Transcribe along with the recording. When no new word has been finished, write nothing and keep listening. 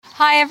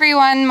Hi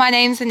everyone, my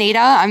name's Anita.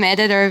 I'm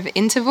editor of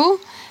Interval.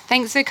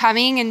 Thanks for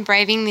coming and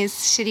braving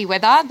this shitty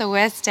weather, the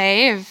worst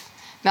day of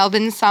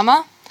Melbourne's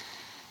summer.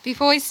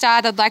 Before we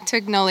start, I'd like to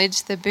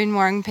acknowledge the Boon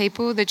Wurrung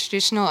people, the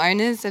traditional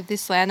owners of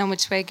this land on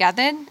which we're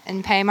gathered,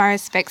 and pay my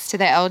respects to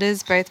their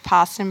elders, both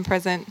past and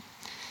present.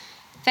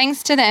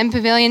 Thanks to the M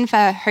Pavilion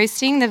for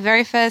hosting the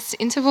very first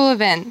Interval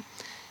event.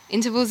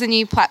 Interval's a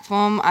new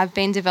platform I've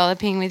been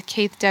developing with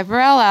Keith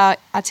Deverell, our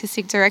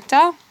artistic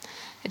director.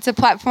 It's a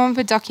platform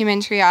for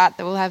documentary art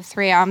that will have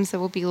 3 arms that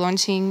we'll be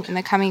launching in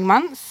the coming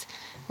months.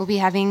 We'll be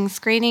having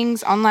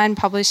screenings, online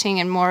publishing,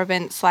 and more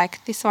events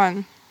like this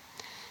one.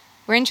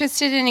 We're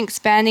interested in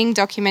expanding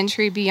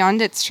documentary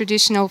beyond its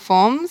traditional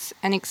forms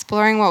and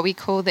exploring what we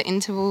call the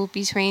interval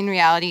between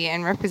reality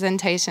and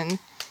representation.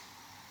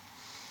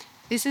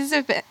 This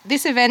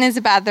event is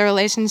about the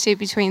relationship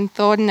between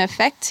thought and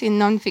effect in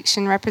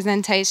non-fiction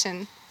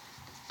representation.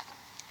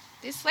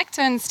 This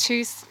lectern's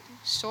too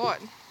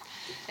short.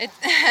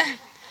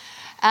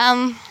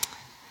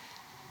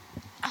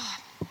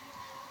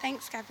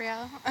 Thanks,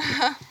 Gabrielle.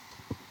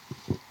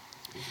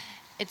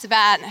 It's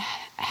about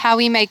how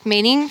we make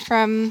meaning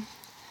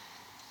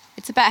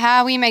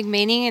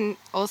and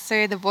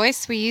also the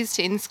voice we use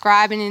to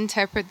inscribe and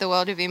interpret the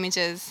world of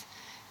images.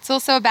 It's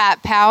also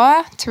about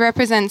power. To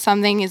represent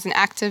something is an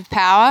act of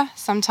power,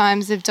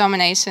 sometimes of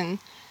domination.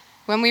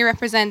 When we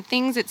represent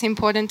things, it's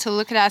important to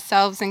look at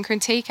ourselves and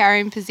critique our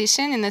own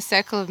position in the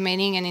circle of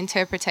meaning and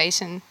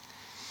interpretation.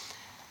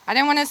 I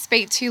don't want to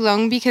speak too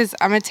long because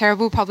I'm a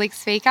terrible public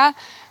speaker,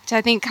 which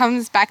I think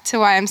comes back to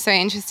why I'm so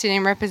interested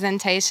in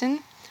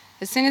representation.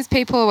 As soon as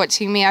people are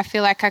watching me, I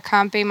feel like I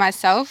can't be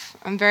myself.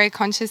 I'm very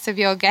conscious of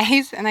your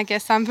gaze, and I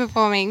guess I'm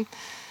performing.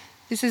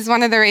 This is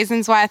one of the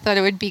reasons why I thought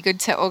it would be good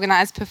to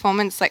organise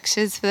performance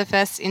lectures for the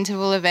first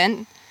Interval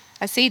event.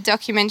 I see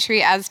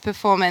documentary as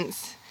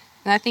performance,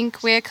 and I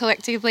think we're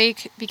collectively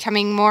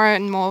becoming more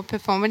and more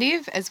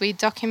performative as we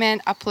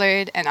document,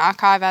 upload, and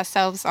archive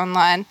ourselves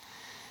online.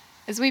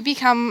 As we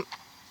become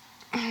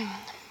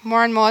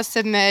more and more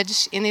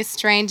submerged in this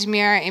strange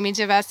mirror image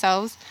of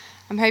ourselves,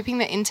 I'm hoping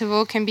that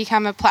Interval can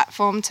become a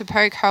platform to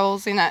poke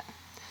holes in it.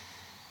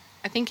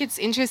 I think it's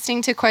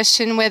interesting to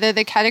question whether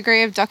the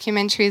category of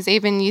documentary is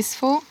even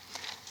useful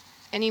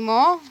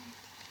anymore,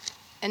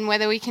 and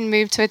whether we can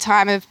move to a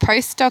time of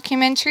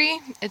post-documentary,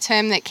 a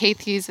term that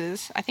Keith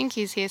uses. I think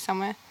he's here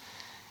somewhere.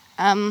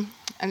 I'm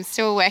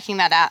still working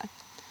that out.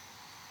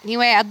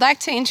 Anyway, I'd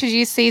like to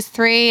introduce these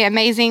 3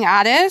 amazing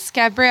artists,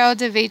 Gabrielle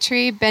de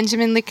Vitry,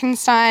 Benjamin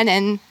Lichtenstein,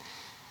 and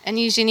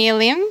Eugenia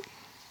Lim.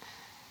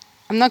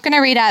 I'm not going to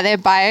read out their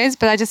bios,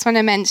 but I just want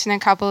to mention a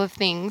couple of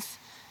things.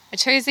 I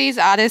chose these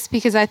artists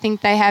because I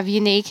think they have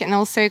unique and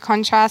also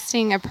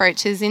contrasting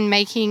approaches in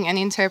making and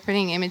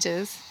interpreting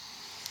images.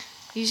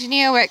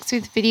 Eugenia works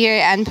with video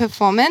and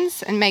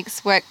performance and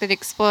makes work that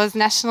explores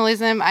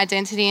nationalism,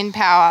 identity, and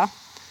power.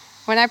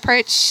 When I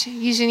approached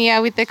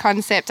Eugenia with the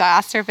concept, I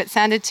asked her if it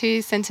sounded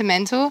too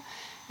sentimental,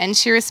 and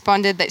she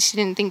responded that she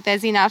didn't think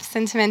there's enough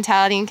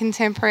sentimentality in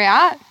contemporary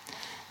art.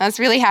 I was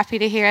really happy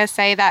to hear her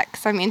say that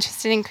because I'm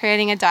interested in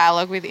creating a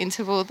dialogue with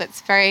Interval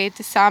that's very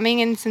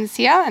disarming and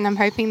sincere, and I'm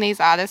hoping these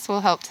artists will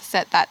help to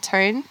set that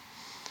tone.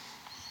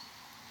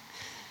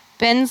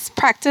 Ben's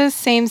practice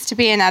seems to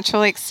be a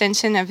natural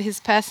extension of his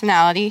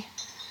personality.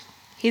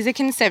 He's a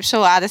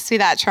conceptual artist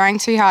without trying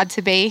too hard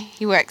to be.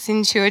 He works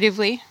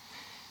intuitively.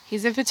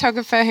 He's a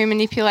photographer who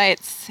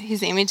manipulates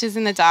his images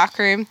in the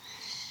darkroom.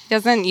 He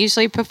doesn't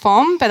usually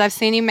perform, but I've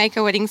seen him make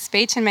a wedding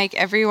speech and make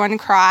everyone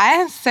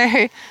cry,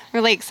 so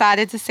really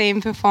excited to see him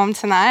perform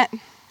tonight.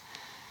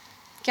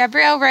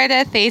 Gabrielle wrote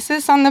her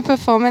thesis on the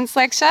performance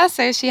lecture,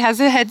 so she has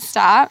a head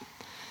start.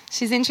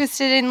 She's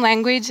interested in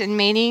language and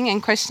meaning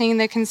and questioning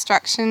the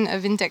construction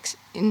of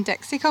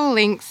indexical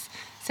links,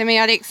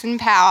 semiotics, and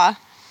power,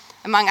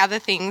 among other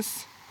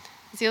things.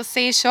 As you'll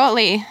see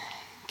shortly,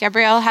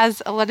 Gabrielle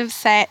has a lot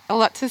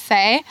to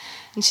say,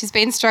 and she's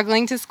been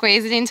struggling to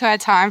squeeze it into her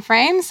time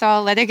frame, so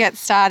I'll let her get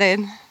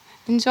started.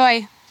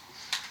 Enjoy.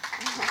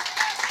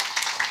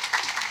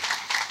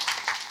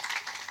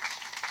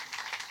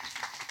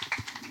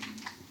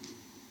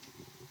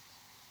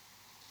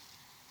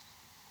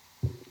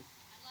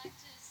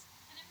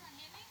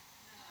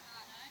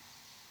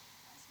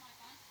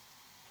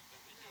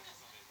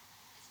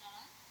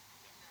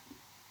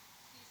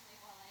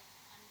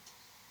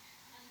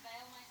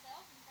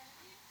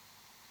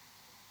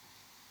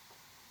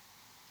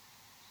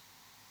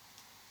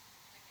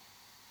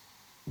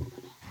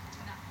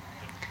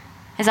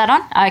 Is that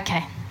on?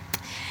 Okay.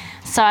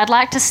 So I'd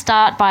like to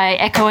start by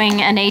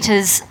echoing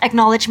Anita's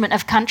acknowledgement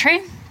of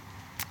country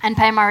and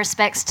pay my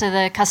respects to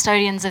the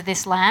custodians of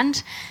this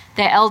land,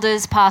 their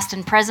elders past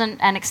and present,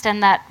 and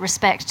extend that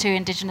respect to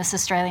Indigenous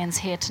Australians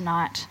here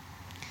tonight.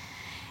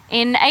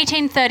 In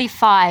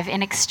 1835,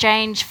 in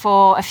exchange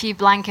for a few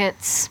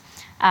blankets,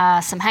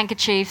 some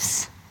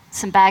handkerchiefs,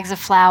 some bags of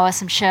flour,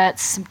 some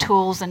shirts, some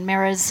tools and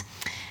mirrors,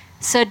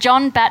 Sir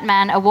John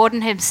Batman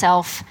awarded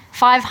himself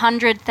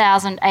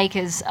 500,000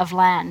 acres of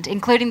land,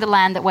 including the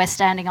land that we're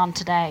standing on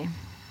today.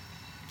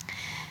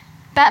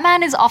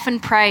 Batman is often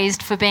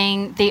praised for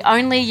being the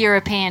only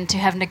European to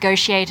have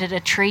negotiated a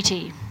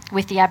treaty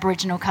with the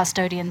Aboriginal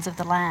custodians of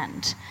the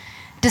land,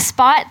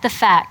 despite the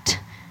fact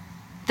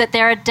that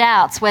there are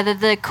doubts whether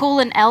the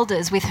Kulin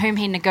elders with whom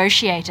he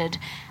negotiated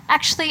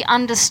actually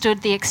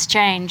understood the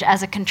exchange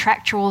as a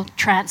contractual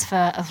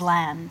transfer of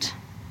land.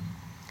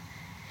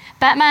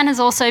 Batman has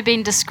also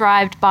been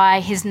described by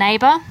his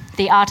neighbour,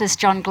 the artist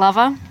John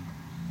Glover,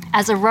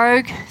 as a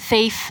rogue,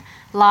 thief,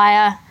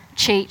 liar,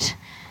 cheat,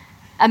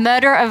 a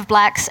murderer of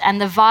blacks, and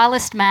the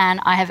vilest man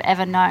I have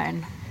ever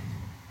known.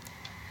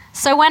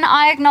 So when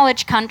I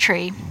acknowledge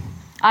country,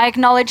 I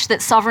acknowledge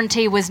that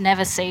sovereignty was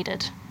never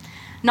ceded.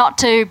 Not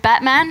to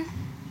Batman,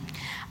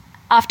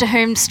 after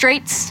whom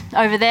streets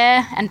over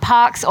there and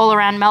parks all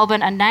around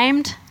Melbourne are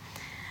named.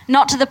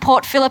 Not to the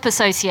Port Phillip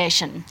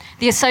Association,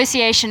 the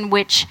association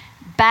which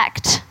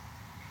backed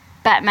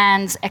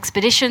Batman's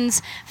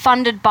expeditions,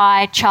 funded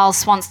by Charles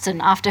Swanston,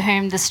 after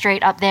whom the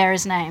street up there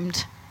is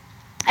named.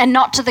 And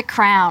not to the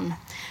Crown,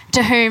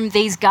 to whom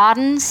these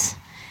gardens,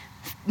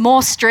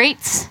 more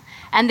streets,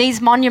 and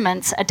these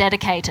monuments are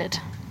dedicated.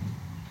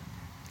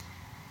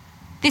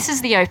 This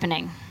is the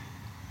opening.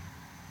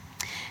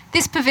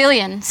 This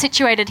pavilion,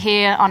 situated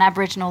here on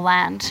Aboriginal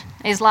land,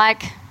 is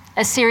like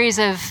a series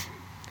of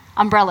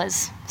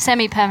umbrellas,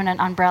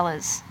 semi-permanent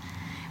umbrellas,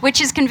 which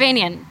is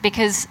convenient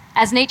because,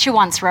 as Nietzsche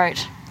once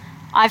wrote,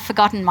 I've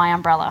forgotten my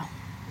umbrella.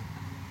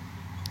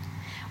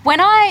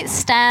 When I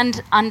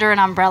stand under an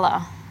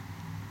umbrella,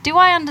 do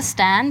I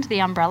understand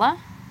the umbrella?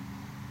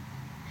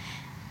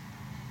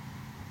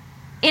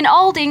 In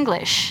Old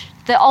English,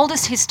 the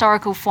oldest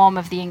historical form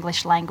of the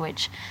English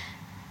language,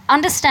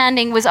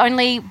 understanding was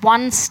only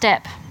one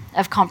step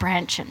of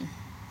comprehension.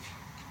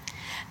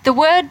 The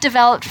word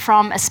developed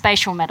from a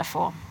spatial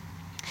metaphor,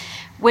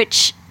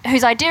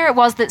 whose idea it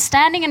was that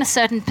standing in a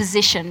certain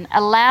position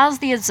allows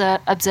the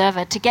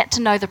observer to get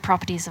to know the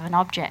properties of an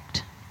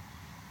object.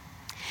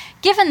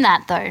 Given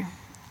that, though,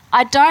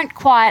 I don't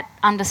quite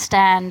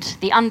understand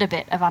the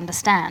underbit of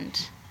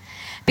understand.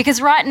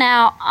 Because right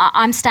now,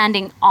 I'm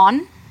standing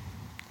on,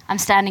 I'm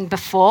standing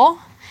before.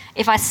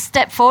 If I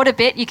step forward a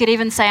bit, you could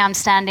even say I'm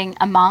standing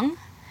among.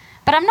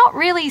 But I'm not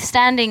really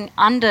standing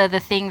under the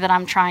thing that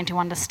I'm trying to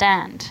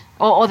understand,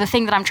 or the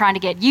thing that I'm trying to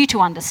get you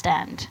to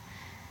understand.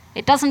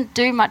 It doesn't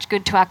do much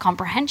good to our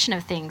comprehension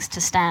of things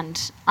to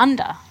stand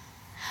under.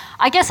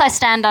 I guess I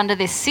stand under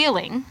this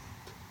ceiling,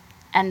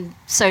 and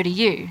so do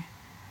you.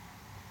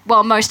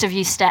 Well, most of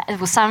you,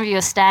 some of you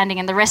are standing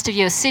and the rest of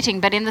you are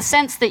sitting, but in the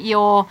sense that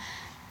you're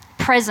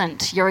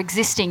present, you're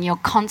existing, you're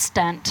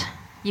constant,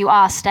 you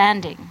are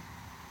standing.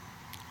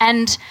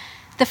 And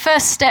the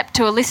first step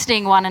to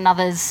eliciting one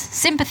another's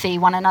sympathy,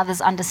 one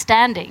another's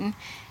understanding,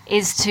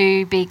 is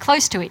to be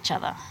close to each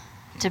other,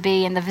 to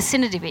be in the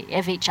vicinity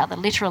of each other,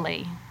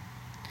 literally.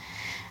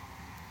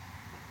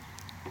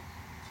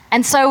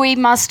 And so we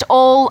must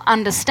all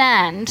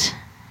understand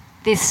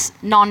this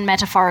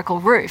non-metaphorical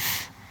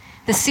roof,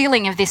 the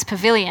ceiling of this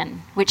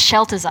pavilion which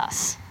shelters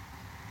us.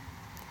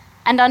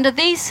 And under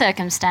these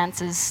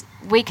circumstances,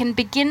 we can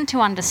begin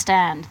to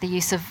understand the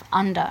use of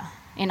under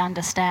in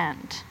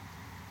understand.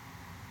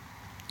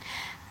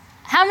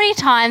 How many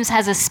times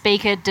has a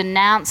speaker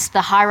denounced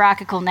the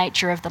hierarchical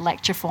nature of the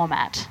lecture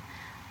format,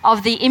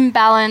 of the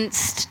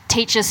imbalanced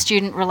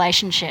teacher-student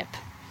relationship,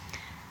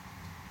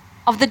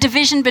 of the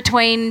division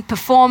between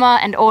performer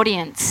and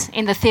audience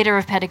in the theatre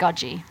of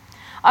pedagogy,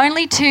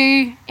 only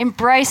to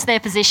embrace their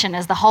position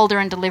as the holder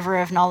and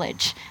deliverer of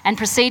knowledge and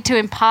proceed to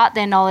impart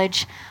their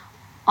knowledge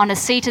on a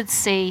seated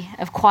sea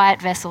of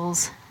quiet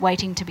vessels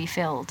waiting to be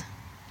filled.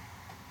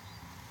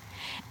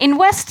 In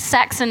West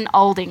Saxon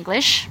Old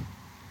English,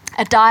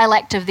 a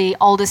dialect of the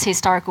oldest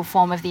historical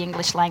form of the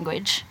English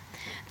language,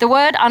 the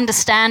word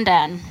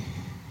understandan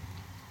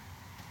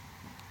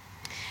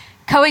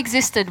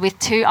coexisted with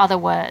two other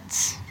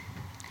words.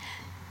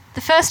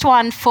 The first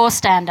one,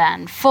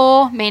 forstandan,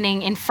 for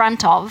meaning in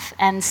front of,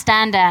 and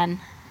standan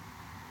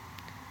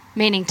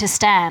meaning to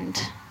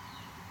stand.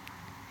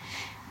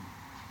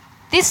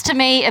 This to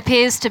me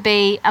appears to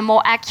be a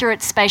more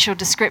accurate spatial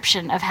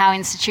description of how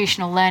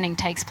institutional learning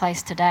takes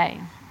place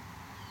today.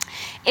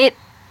 It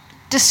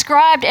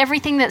described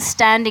everything that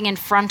standing in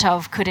front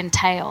of could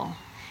entail.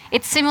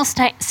 It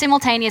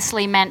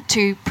simultaneously meant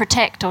to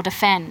protect or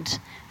defend,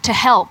 to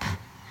help,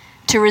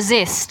 to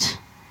resist,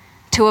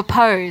 to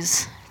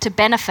oppose, to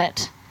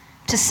benefit,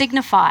 to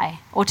signify,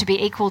 or to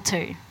be equal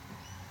to.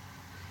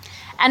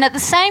 And at the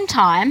same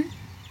time,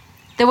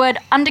 the word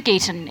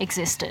undergeten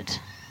existed.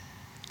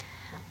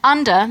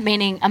 Under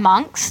meaning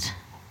amongst,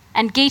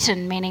 and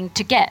geten meaning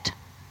to get.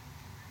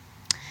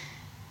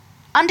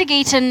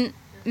 Undergeten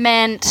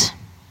meant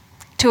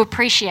to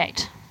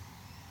appreciate,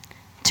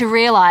 to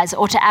realise,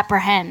 or to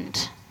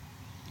apprehend.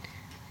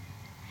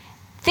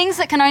 Things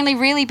that can only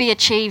really be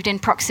achieved in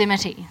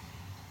proximity.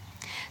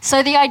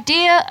 So the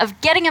idea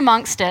of getting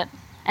amongst it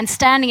and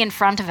standing in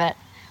front of it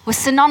was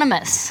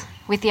synonymous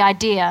with the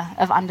idea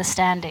of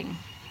understanding.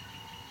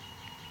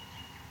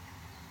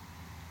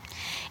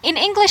 In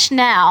English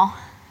now,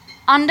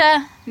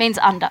 under means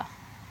under.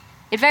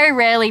 It very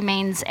rarely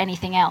means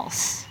anything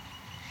else.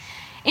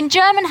 In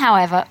German,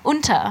 however,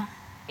 unter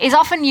is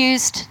often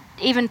used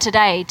even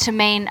today to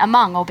mean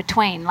among or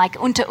between, like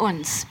unter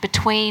uns,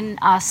 between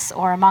us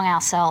or among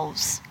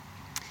ourselves.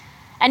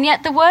 And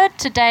yet the word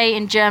today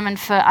in German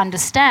for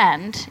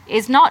understand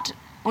is not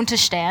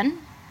unterstehen.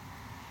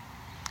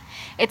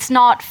 It's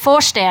not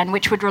vorstehen,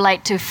 which would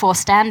relate to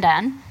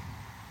vorstanden,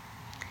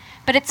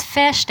 but it's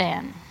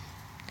verstehen.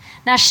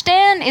 Now,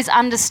 stehen is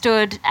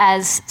understood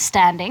as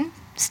standing,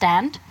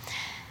 stand,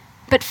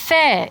 but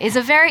ver is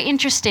a very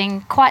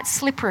interesting, quite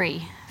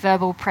slippery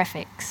verbal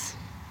prefix.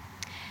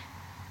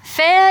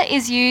 Ver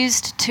is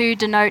used to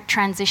denote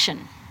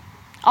transition,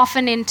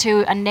 often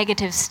into a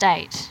negative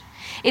state.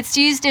 It's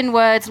used in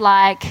words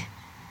like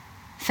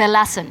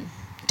verlassen,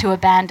 to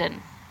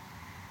abandon,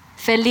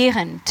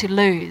 verlieren, to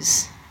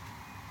lose,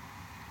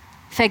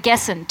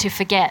 vergessen, to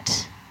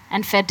forget,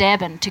 and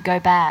verderben, to go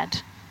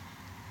bad.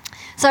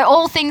 So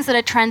all things that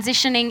are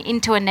transitioning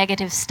into a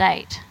negative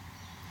state.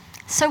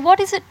 So what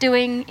is it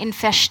doing in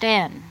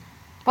verstehen?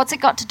 What's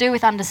it got to do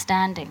with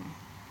understanding?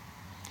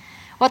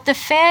 What the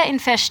ver in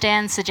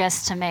verstehen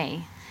suggests to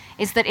me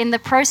is that in the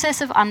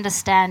process of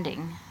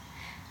understanding,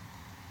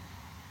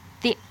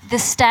 the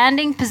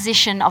standing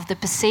position of the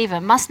perceiver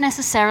must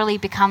necessarily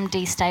become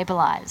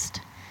destabilized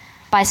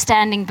by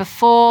standing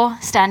before,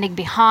 standing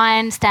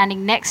behind,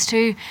 standing next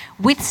to,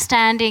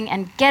 withstanding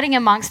and getting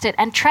amongst it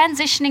and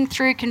transitioning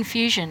through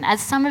confusion,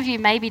 as some of you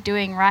may be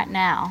doing right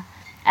now,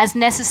 as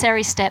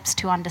necessary steps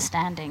to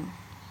understanding.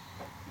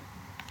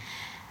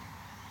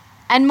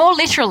 And more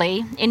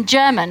literally, in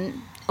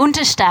German,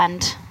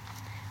 Unterstand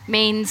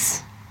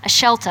means a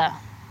shelter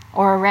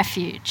or a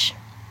refuge.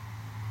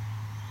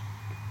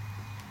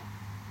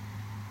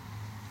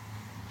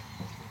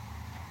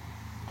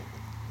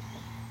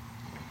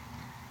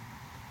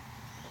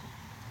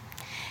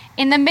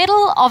 In the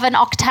middle of an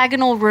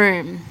octagonal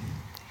room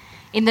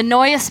in the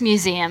Neues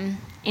Museum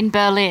in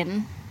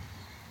Berlin,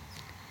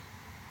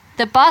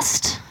 the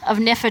bust of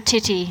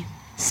Nefertiti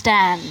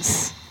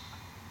stands.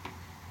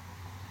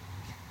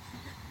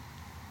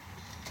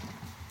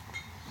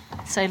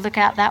 So look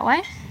out that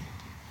way.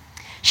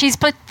 She's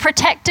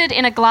protected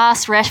in a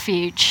glass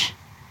refuge.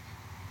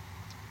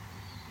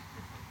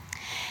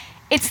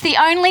 It's the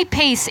only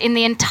piece in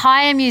the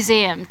entire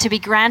museum to be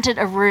granted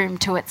a room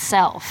to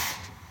itself.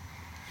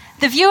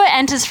 The viewer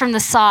enters from the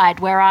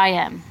side where I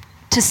am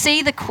to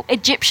see the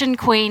Egyptian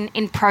queen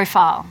in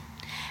profile,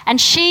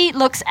 and she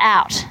looks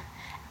out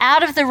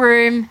of the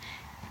room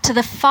to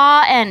the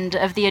far end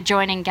of the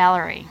adjoining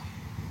gallery.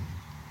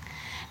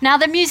 Now,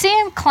 the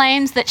museum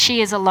claims that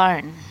she is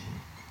alone,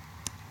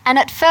 and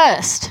at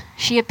first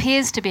she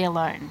appears to be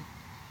alone,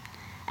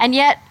 and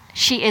yet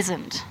she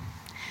isn't.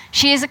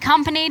 She is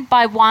accompanied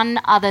by one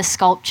other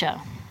sculpture.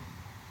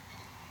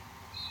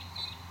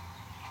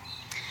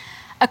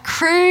 A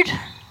crude,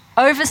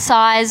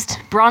 oversized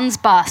bronze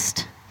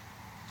bust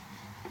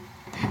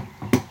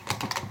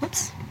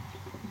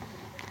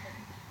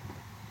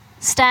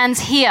stands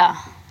here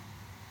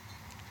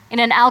in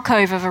an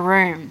alcove of a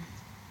room.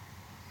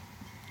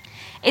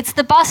 It's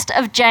the bust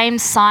of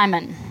James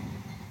Simon.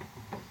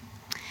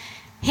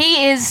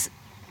 He is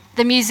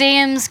the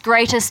museum's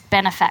greatest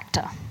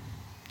benefactor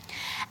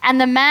and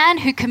the man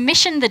who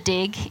commissioned the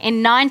dig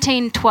in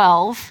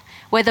 1912,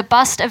 where the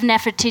bust of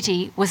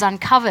Nefertiti was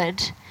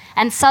uncovered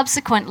and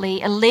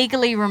subsequently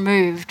illegally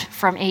removed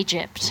from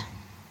Egypt.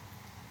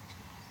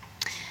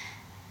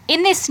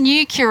 In this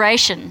new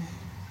curation,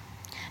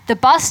 the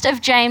bust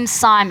of James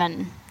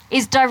Simon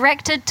is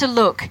directed to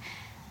look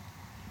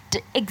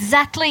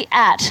exactly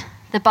at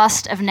the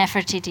bust of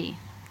Nefertiti,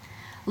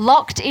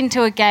 locked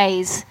into a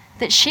gaze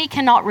that she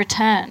cannot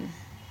return,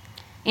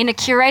 in a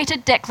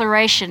curated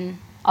declaration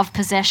of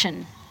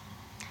possession.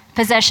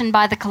 Possession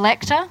by the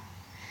collector,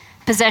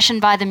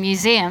 possession by the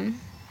museum,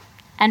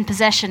 and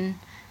possession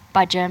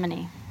by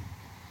Germany.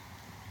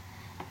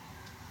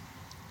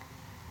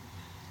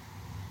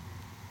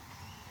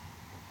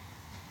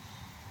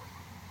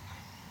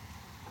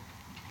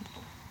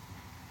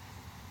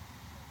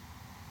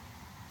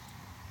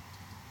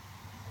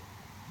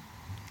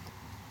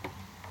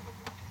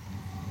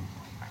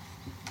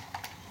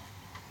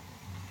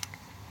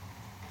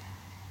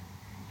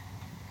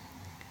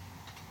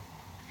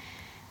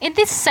 In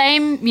this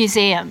same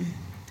museum,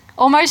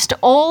 almost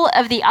all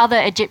of the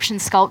other Egyptian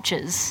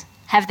sculptures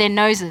have their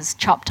noses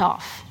chopped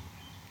off.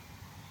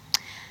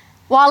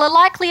 While a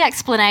likely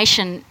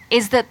explanation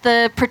is that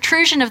the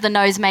protrusion of the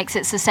nose makes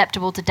it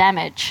susceptible to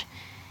damage,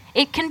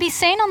 it can be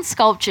seen on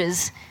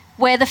sculptures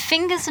where the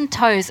fingers and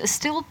toes are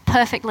still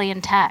perfectly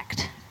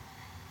intact,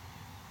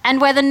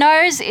 and where the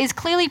nose is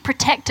clearly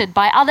protected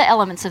by other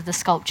elements of the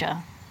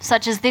sculpture,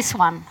 such as this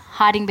one,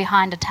 hiding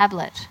behind a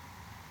tablet.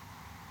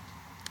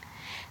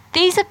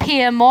 These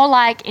appear more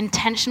like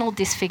intentional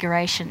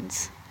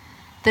disfigurations,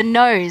 the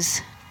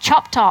nose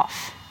chopped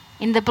off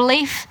in the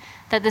belief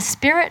that the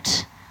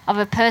spirit of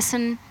a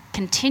person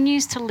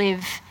continues to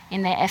live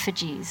in their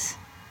effigies,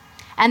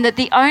 and that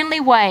the only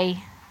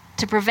way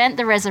to prevent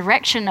the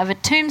resurrection of a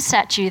tomb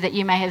statue that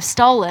you may have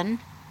stolen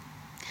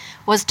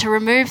was to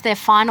remove their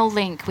final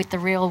link with the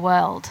real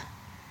world,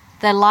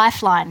 their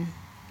lifeline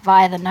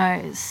via the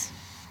nose.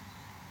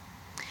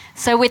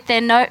 So with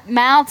their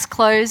mouths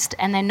closed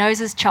and their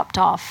noses chopped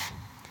off,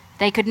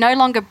 they could no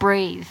longer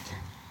breathe,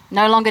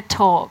 no longer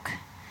talk,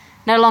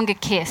 no longer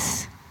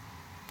kiss,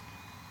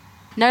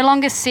 no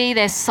longer see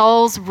their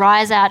souls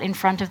rise out in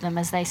front of them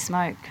as they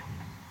smoke.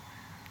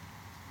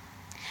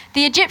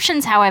 The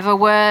Egyptians, however,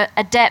 were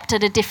adept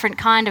at a different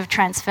kind of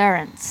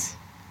transference.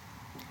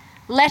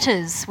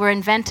 Letters were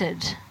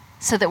invented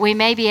so that we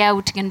may be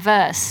able to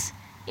converse,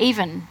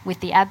 even with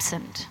the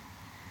absent.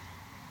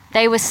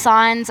 They were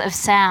signs of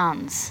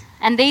sounds,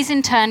 and these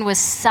in turn were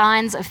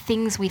signs of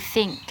things we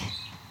think.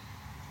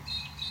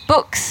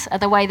 Books are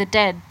the way the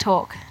dead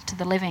talk to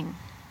the living.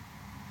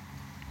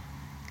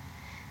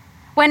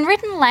 When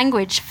written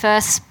language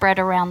first spread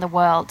around the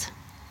world,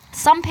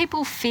 some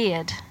people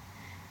feared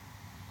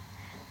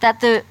that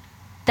the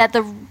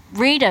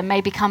reader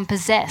may become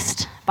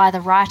possessed by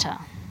the writer.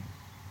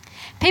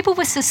 People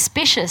were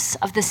suspicious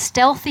of the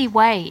stealthy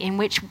way in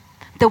which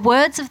the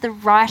words of the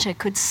writer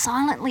could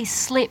silently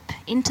slip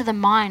into the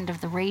mind of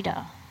the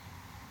reader.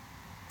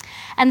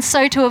 And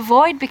so to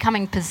avoid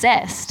becoming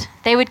possessed,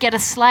 they would get a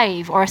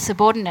slave or a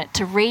subordinate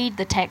to read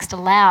the text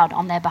aloud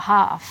on their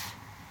behalf.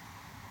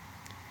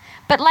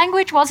 But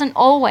language wasn't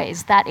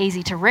always that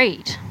easy to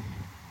read.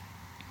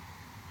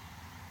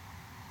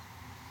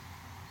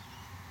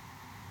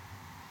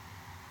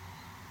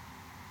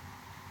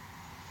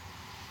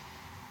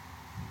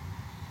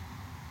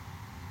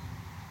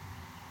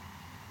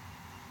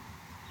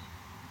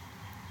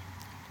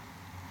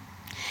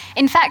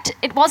 In fact,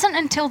 it wasn't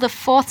until the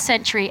 4th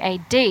century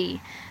AD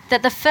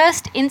that the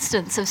first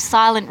instance of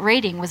silent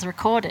reading was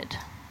recorded.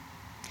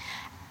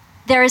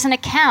 There is an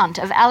account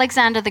of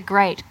Alexander the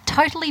Great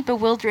totally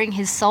bewildering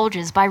his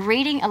soldiers by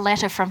reading a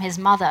letter from his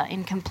mother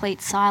in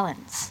complete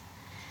silence.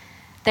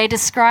 They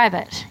describe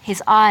it,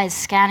 his eyes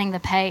scanning the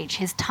page,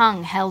 his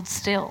tongue held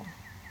still.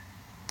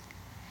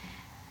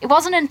 It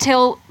wasn't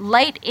until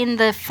late in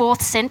the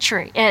 4th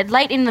century,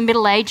 late in the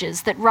Middle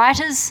Ages, that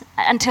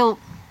until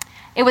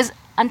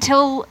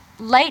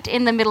late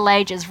in the Middle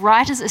Ages,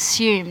 writers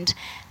assumed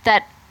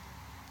that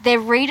their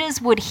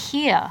readers would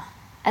hear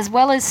as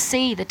well as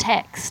see the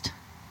text,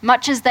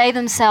 much as they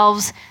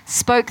themselves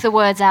spoke the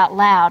words out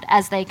loud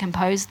as they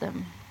composed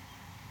them.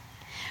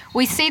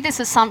 We see this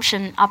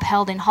assumption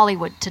upheld in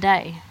Hollywood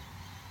today.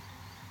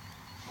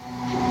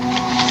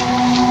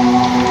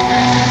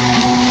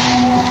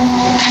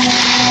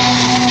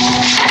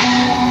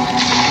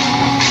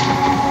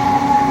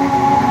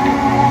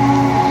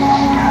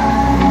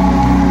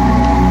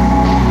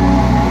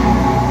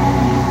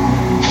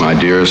 My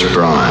dearest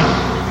Brian,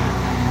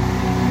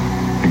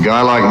 a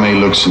guy like me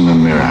looks in the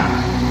mirror.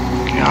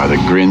 He either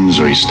grins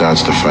or he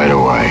starts to fade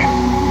away.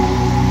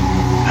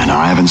 And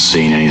I haven't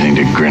seen anything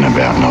to grin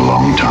about in a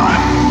long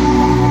time.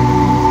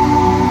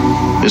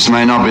 This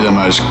may not be the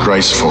most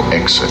graceful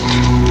exit,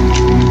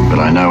 but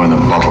I know when the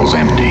bottle's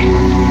empty.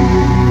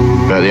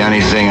 But the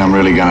only thing I'm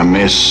really going to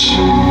miss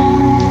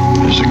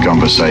is the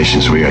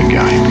conversations we had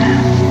going.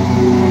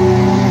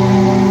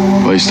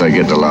 At least I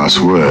get the last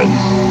word,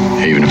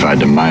 even if I had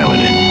to mail it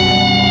in.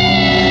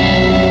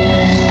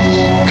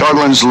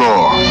 Coughlin's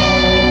Law.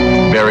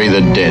 Bury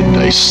the dead,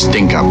 they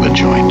stink up the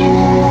joint.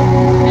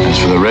 As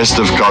for the rest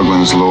of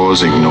Coughlin's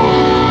laws, ignore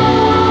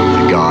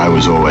them. The guy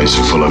was always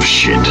full of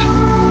shit.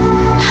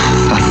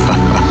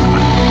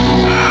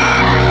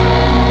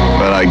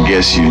 But I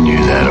guess you knew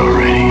that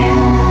already.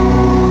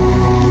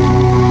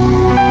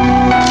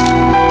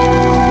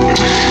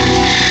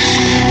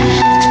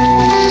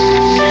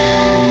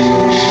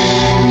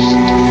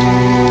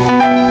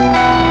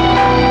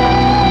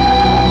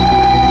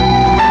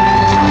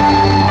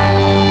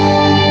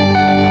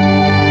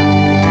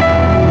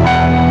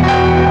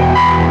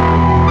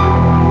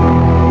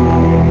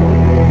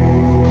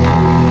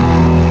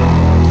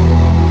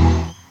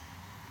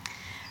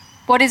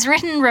 What is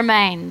written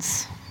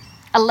remains.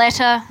 A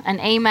letter, an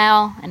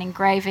email, an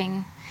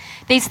engraving.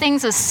 These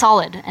things are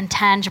solid and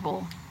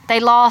tangible. They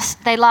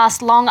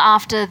last long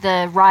after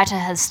the writer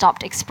has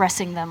stopped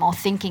expressing them or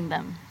thinking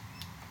them.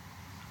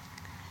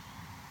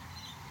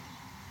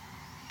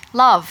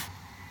 Love,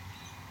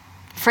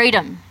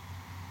 freedom,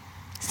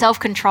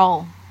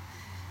 self-control,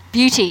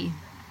 beauty,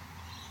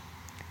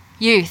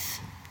 youth.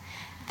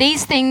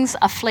 These things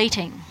are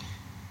fleeting.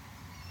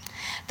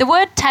 The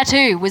word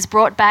tattoo was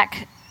brought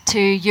back to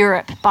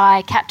Europe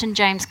by Captain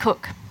James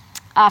Cook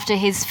after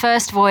his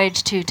first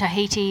voyage to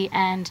Tahiti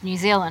and New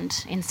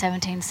Zealand in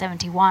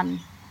 1771.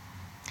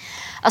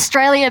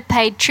 Australia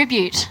paid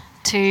tribute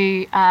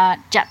to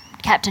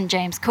Captain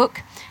James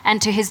Cook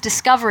and to his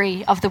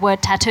discovery of the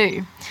word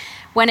tattoo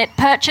when it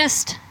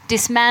purchased,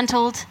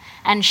 dismantled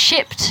and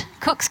shipped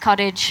Cook's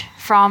Cottage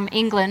from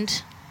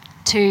England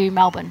to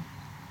Melbourne.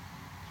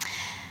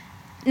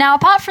 Now,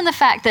 apart from the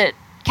fact that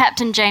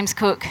Captain James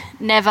Cook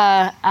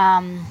never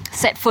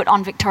set foot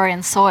on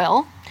Victorian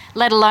soil,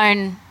 let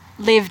alone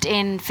lived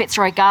in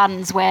Fitzroy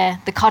Gardens where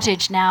the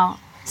cottage now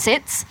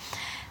sits,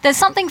 there's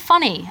something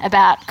funny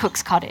about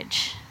Cook's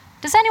Cottage.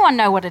 Does anyone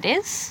know what it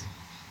is?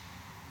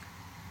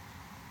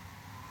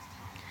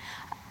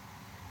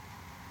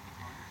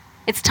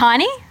 It's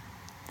tiny.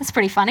 That's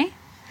pretty funny.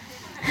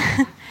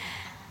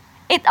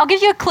 I'll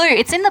give you a clue.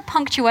 It's in the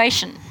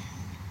punctuation.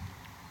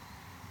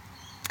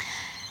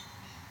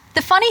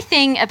 The funny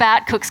thing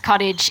about Cook's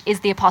Cottage is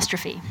the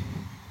apostrophe.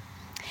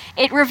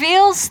 It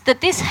reveals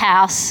that this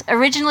house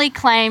originally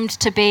claimed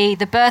to be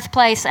the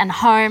birthplace and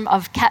home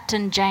of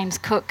Captain James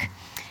Cook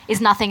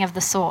is nothing of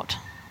the sort.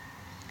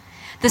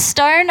 The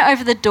stone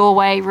over the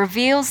doorway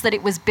reveals that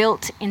it was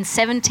built in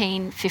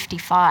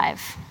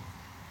 1755.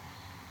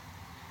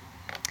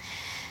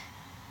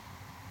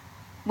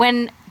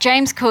 When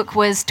James Cook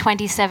was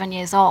 27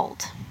 years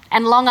old,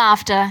 and long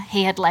after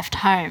he had left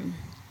home.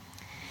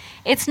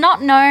 It's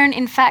not known,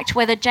 in fact,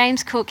 whether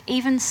James Cook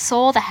even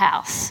saw the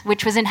house,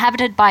 which was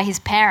inhabited by his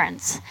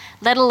parents,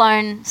 let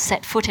alone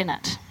set foot in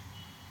it.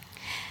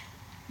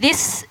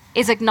 This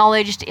is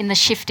acknowledged in the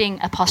shifting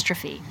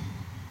apostrophe,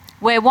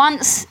 where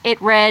once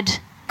it read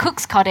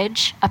Cook's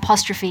Cottage,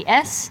 apostrophe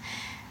S,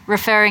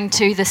 referring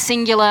to the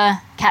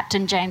singular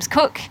Captain James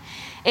Cook,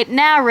 it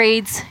now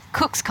reads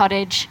Cook's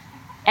Cottage,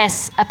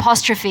 S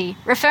apostrophe,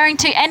 referring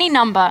to any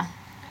number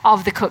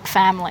of the Cook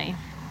family.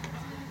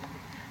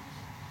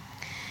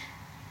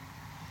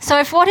 So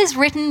if what is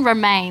written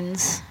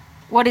remains,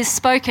 what is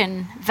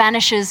spoken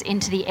vanishes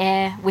into the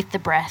air with the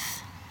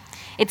breath.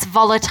 It's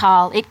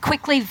volatile, it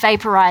quickly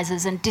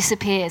vaporizes and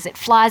disappears, it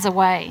flies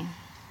away.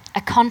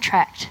 A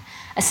contract,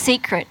 a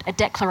secret, a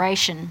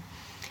declaration.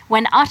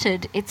 When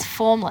uttered, it's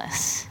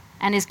formless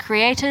and is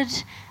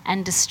created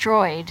and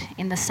destroyed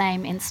in the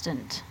same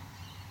instant.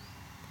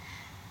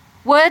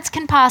 Words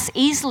can pass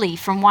easily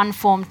from one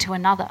form to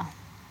another.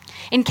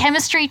 In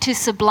chemistry, to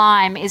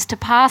sublime is to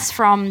pass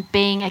from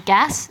being a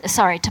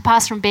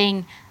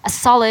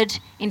solid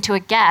into a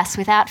gas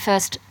without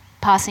first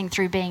passing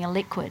through being a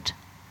liquid.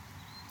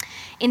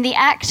 In the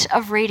act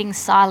of reading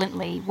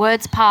silently,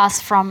 words pass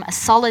from a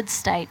solid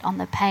state on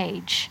the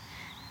page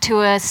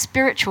to a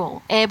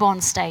spiritual,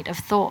 airborne state of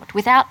thought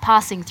without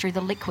passing through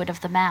the liquid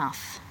of the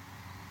mouth.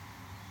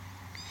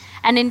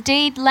 And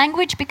indeed,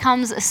 language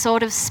becomes a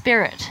sort of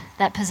spirit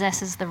that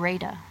possesses the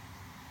reader.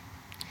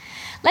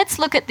 Let's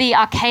look at the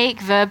archaic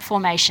verb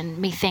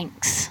formation,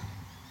 methinks.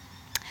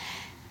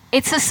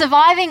 It's a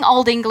surviving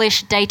Old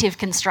English dative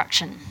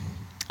construction,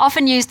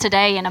 often used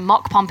today in a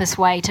mock pompous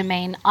way to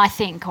mean I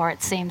think or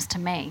it seems to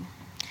me,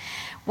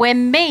 where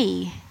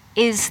me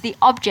is the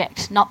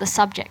object, not the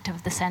subject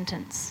of the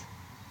sentence.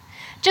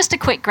 Just a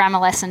quick grammar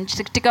lesson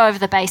to go over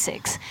the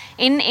basics.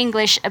 In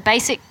English, a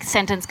basic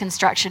sentence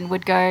construction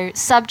would go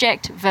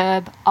subject,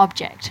 verb,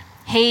 object.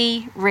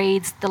 He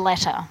reads the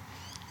letter.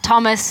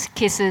 Thomas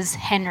kisses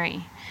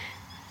Henry.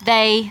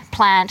 They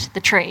plant the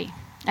tree.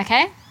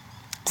 Okay?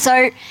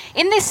 So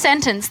in this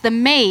sentence, the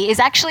me is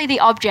actually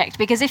the object,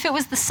 because if it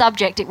was the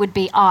subject, it would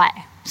be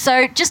I.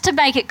 So just to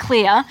make it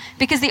clear,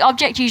 because the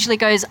object usually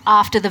goes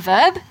after the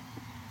verb,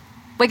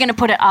 we're going to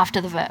put it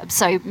after the verb.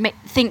 So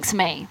thinks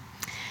me.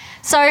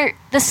 So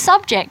the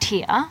subject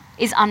here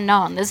is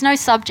unknown. There's no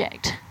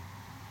subject.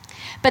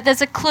 But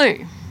there's a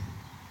clue.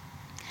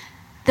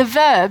 The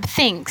verb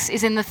thinks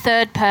is in the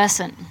third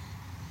person.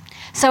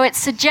 So it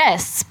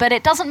suggests, but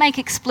it doesn't make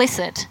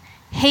explicit,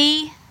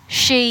 he,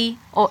 she,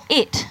 or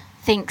it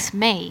thinks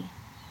me.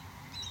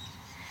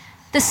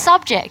 The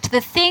subject,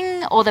 the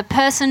thing or the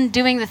person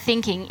doing the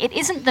thinking, it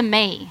isn't the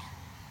me.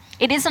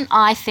 It isn't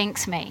I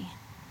thinks me.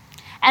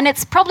 And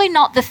it's probably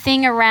not the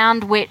thing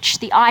around which,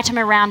 the item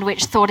around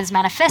which thought is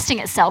manifesting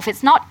itself.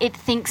 It's not it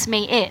thinks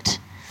me it.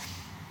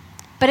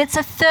 But it's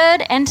a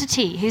third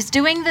entity who's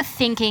doing the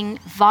thinking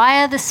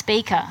via the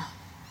speaker.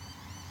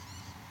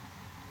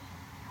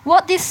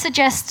 What this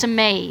suggests to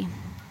me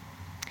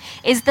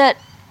is that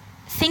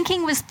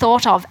thinking was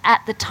thought of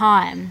at the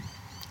time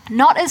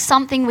not as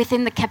something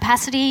within the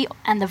capacity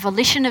and the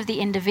volition of the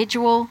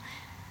individual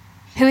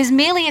who is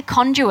merely a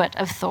conduit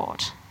of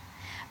thought,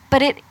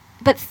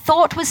 but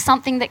thought was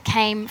something that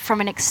came from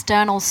an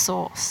external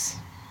source.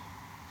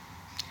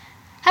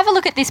 Have a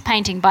look at this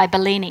painting by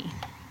Bellini.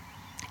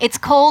 It's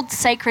called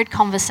Sacred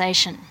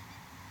Conversation.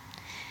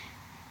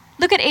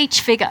 Look at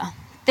each figure.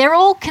 They're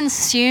all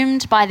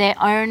consumed by their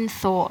own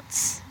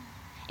thoughts,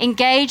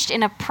 engaged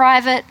in a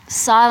private,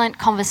 silent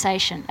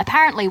conversation,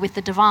 apparently with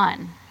the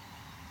divine.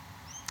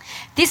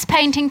 This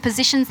painting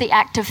positions the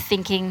act of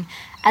thinking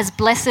as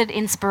blessed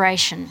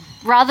inspiration,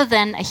 rather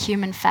than a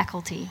human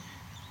faculty.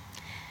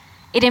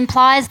 It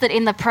implies that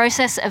in the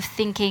process of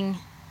thinking,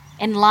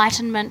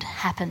 enlightenment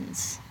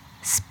happens,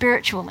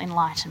 spiritual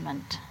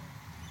enlightenment.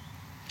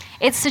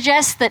 It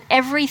suggests that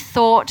every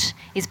thought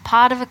is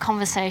part of a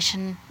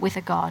conversation with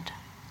a God,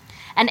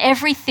 and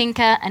every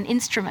thinker an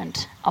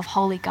instrument of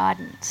holy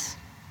guidance.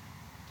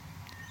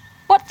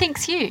 What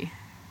thinks you?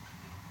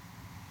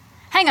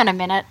 Hang on a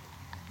minute,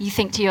 you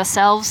think to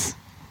yourselves.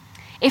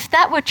 If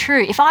that were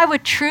true, if I were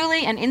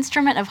truly an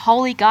instrument of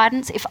holy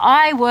guidance, if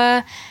I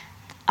were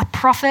a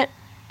prophet,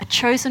 a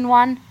chosen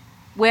one,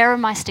 where are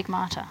my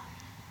stigmata?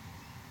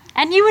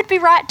 And you would be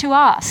right to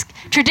ask.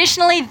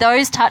 Traditionally,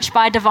 those touched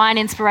by divine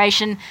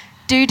inspiration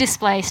do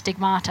display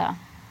stigmata.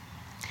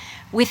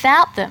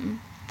 Without them,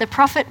 the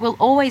prophet will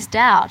always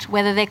doubt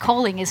whether their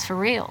calling is for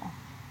real.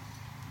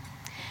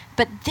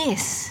 But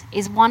this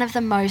is one of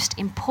the most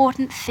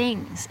important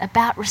things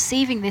about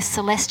receiving this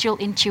celestial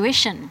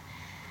intuition,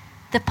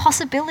 the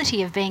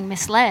possibility of being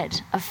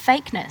misled, of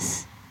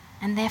fakeness,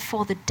 and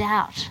therefore the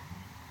doubt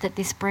that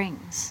this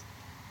brings.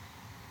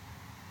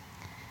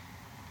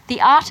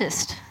 The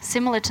artist,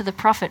 similar to the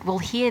prophet, will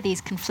hear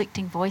these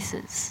conflicting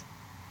voices.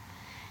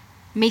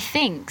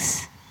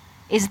 Methinks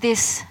is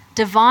this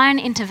divine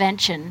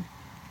intervention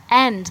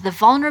and the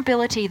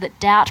vulnerability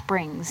that doubt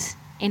brings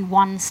in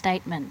one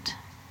statement.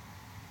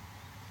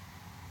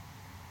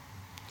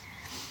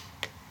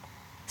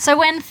 So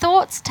when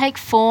thoughts take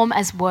form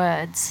as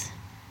words,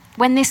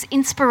 when this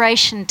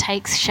inspiration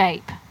takes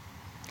shape,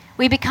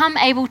 we become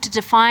able to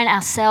define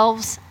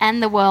ourselves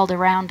and the world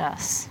around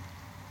us.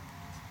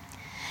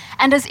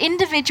 And as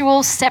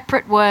individual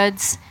separate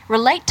words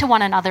relate to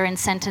one another in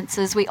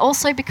sentences, we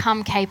also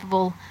become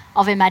capable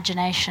of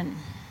imagination.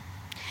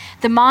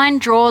 The mind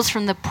draws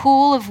from the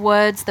pool of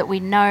words that we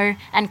know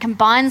and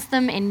combines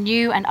them in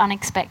new and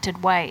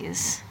unexpected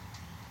ways.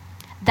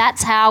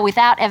 That's how,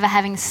 without ever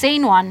having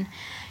seen one,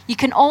 you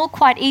can all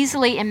quite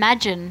easily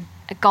imagine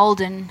a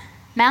golden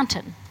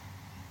mountain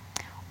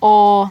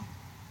or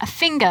a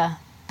finger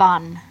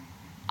bun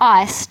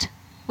iced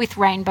with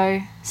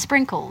rainbow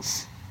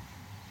sprinkles.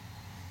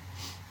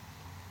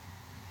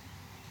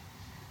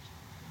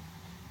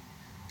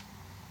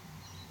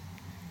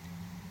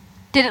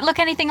 Did it look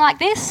anything like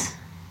this?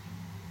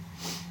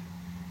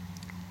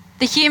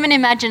 The human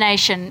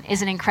imagination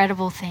is an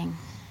incredible thing.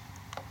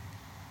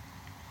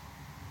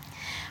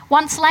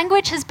 Once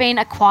language has been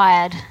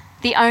acquired,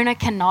 the owner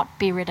cannot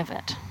be rid of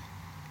it.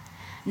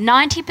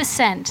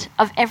 90%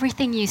 of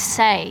everything you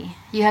say,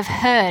 you have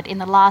heard in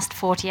the last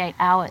 48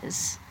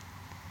 hours.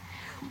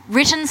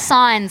 Written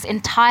signs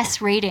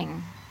entice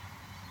reading.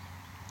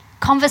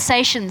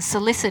 Conversations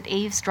solicit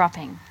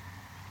eavesdropping.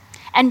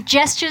 And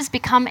gestures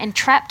become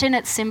entrapped in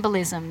its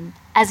symbolism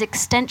as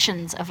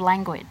extensions of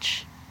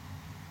language.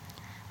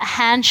 A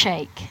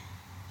handshake,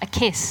 a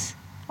kiss,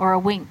 or a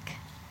wink.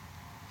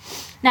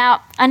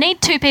 Now, I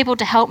need two people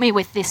to help me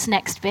with this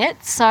next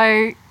bit,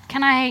 so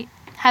can I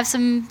have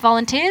some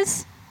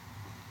volunteers?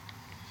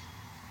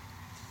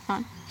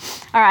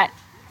 All right,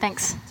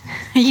 thanks.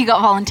 You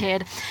got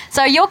volunteered.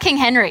 So you're King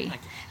Henry.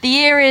 The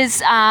year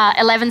is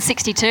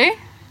 1162.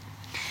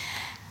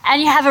 And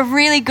you have a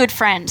really good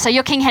friend. So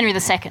you're King Henry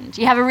II.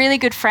 You have a really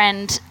good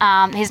friend.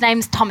 His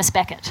name's Thomas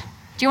Becket.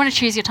 Do you want to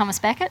choose your Thomas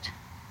Becket?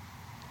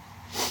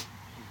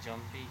 John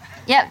B.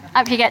 Yep,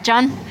 up you get,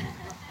 John.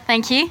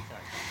 Thank you.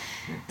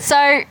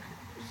 So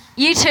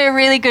you two are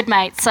really good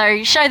mates.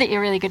 So show that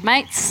you're really good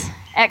mates.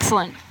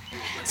 Excellent.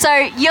 So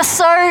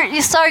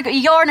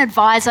you're an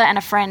advisor and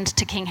a friend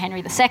to King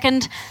Henry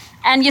II,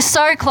 and you're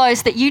so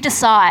close that you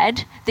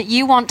decide that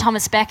you want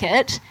Thomas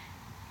Becket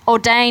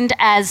ordained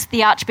as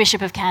the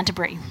Archbishop of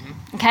Canterbury,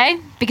 okay?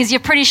 Because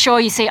you're pretty sure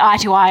you see eye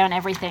to eye on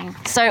everything.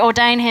 So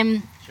ordain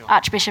him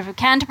Archbishop of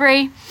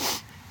Canterbury.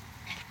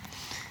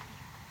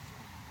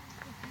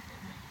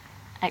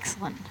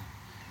 Excellent.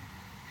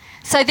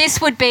 So this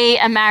would be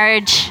a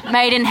marriage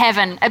made in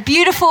heaven, a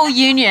beautiful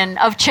union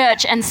of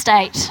church and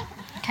state,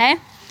 okay?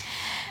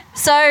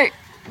 So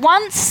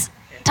once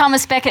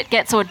Thomas Becket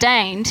gets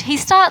ordained, he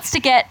starts to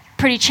get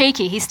pretty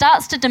cheeky. He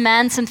starts to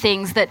demand some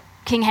things that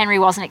King Henry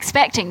wasn't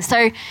expecting.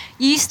 So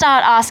you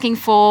start asking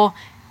for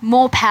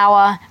more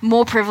power,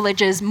 more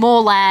privileges,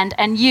 more land,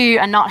 and you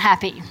are not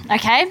happy,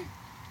 okay?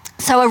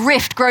 So a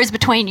rift grows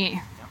between you.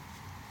 Yep.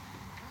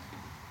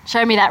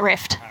 Show me that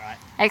rift. All right.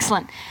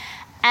 Excellent.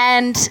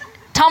 And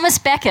Thomas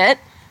Becket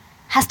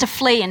has to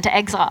flee into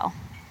exile.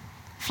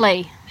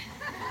 Flee.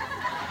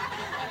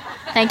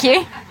 Thank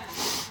you.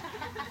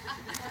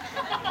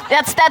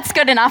 That's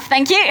good enough,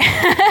 thank you.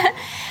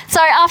 So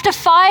after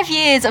 5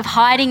 years of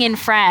hiding in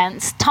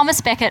France,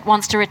 Thomas Becket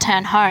wants to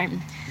return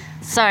home.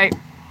 So,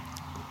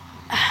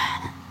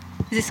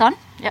 is this on?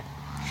 Yep.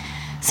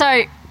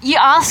 So you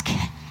ask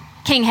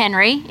King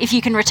Henry if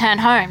you can return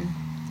home.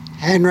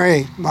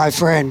 Henry, my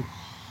friend,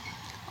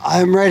 I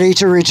am ready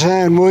to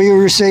return. Will you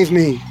receive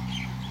me?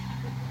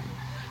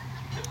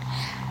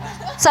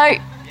 So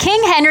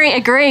King Henry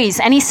agrees,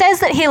 and he says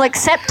that he'll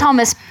accept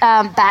Thomas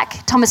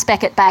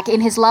Becket back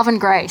in his love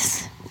and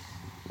grace.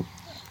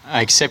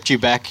 I accept you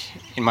back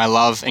in my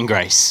love and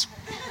grace.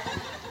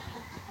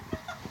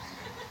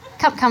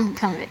 Come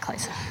a bit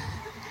closer.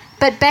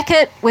 But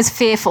Becket was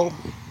fearful.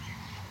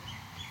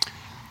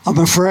 I'm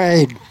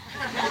afraid.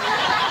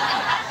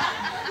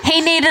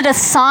 He needed a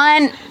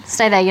sign.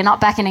 Stay there, you're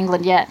not back in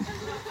England yet.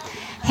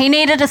 He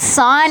needed a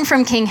sign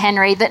from King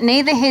Henry that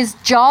neither his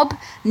job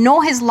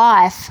nor his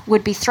life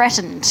would be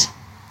threatened.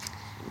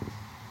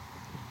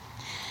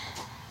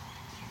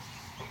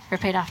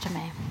 Repeat after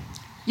me.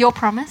 Your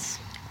promise.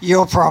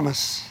 Your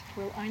promise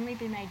Will only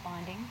be made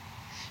binding.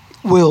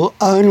 will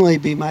only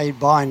be made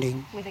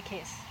binding With a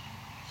kiss.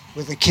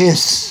 with a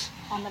kiss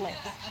On the lips.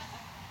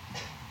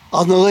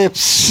 on the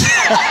lips.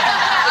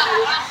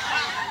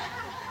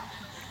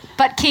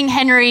 But King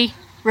Henry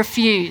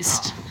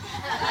refused.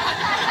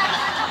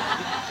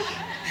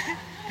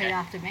 Repeat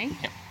after me.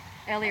 Yep.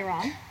 Earlier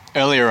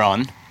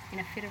on, In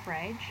a fit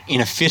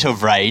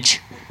of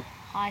rage,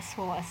 I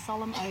swore a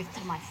solemn oath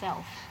to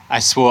myself I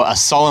swore a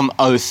solemn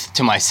oath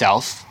to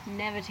myself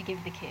never to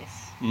give the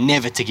kiss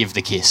never to give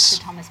the kiss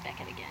to Thomas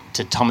Becket again.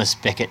 to Thomas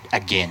Becket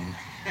again.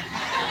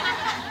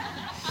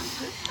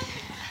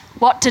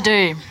 What to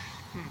do?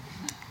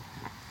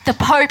 The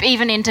Pope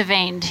even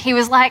intervened. He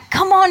was like,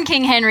 come on,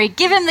 King Henry,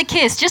 give him the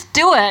kiss, just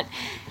do it.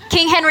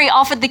 King Henry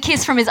offered the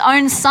kiss from his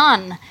own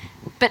son,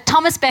 but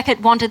Thomas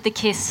Becket wanted the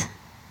kiss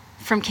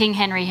from King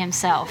Henry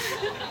himself.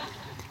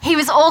 He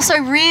was also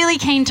really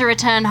keen to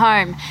return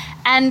home,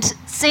 and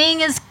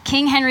seeing as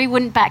King Henry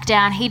wouldn't back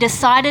down, he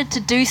decided to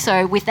do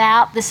so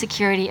without the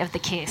security of the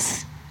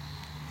kiss.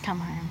 Come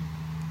home.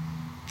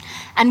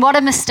 And what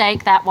a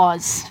mistake that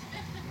was.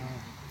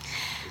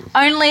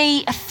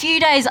 Only a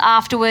few days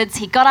afterwards,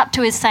 he got up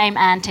to his same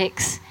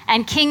antics,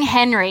 and King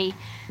Henry,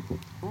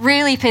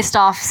 really pissed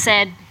off,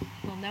 said,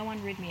 "Will no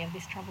one rid me of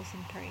this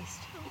troublesome priest?"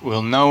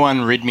 Will no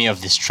one rid me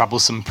of this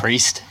troublesome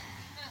priest?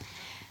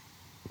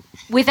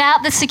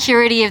 Without the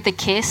security of the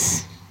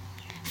kiss,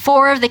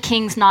 4 of the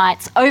king's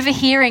knights,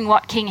 overhearing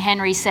what King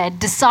Henry said,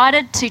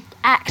 decided to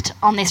act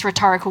on this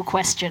rhetorical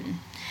question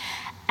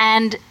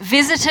and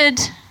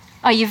visited...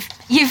 Oh, you've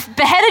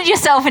beheaded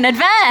yourself in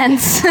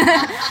advance.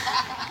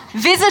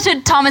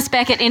 Visited Thomas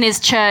Becket in his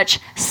church,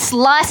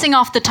 slicing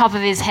off the top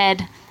of his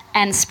head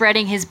and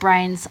spreading his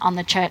brains on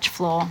the church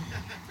floor.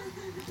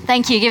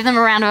 Thank you. Give them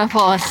a round of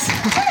applause.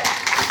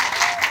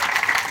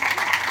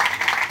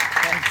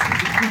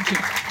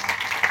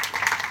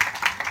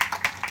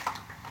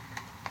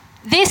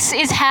 This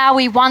is how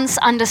we once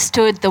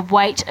understood the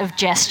weight of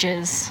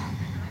gestures.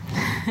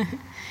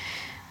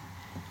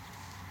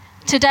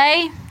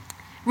 Today,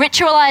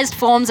 ritualised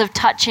forms of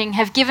touching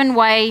have given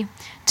way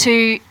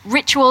to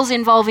rituals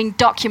involving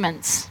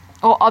documents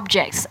or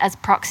objects as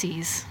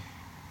proxies.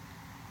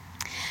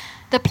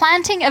 The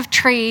planting of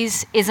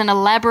trees is an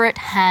elaborate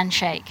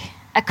handshake,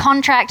 a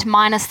contract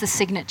minus the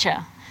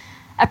signature,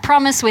 a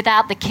promise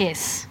without the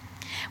kiss,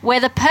 where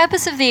the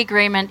purpose of the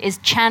agreement is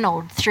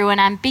channeled through an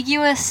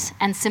ambiguous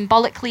and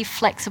symbolically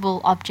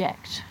flexible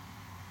object.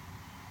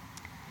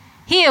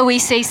 Here we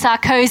see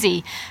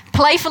Sarkozy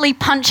playfully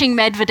punching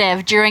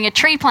Medvedev during a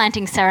tree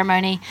planting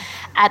ceremony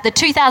at the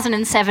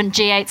 2007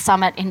 G8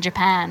 summit in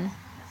Japan.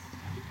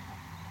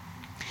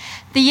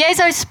 The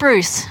Yezo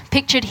spruce,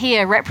 pictured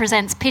here,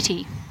 represents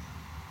pity.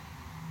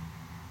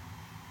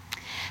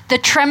 The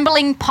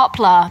trembling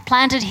poplar,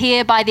 planted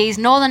here by these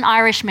Northern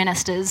Irish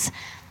ministers,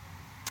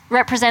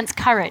 represents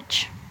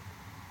courage.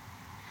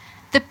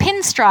 The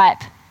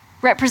pinstripe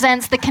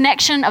represents the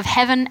connection of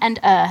heaven and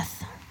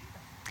earth.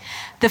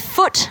 The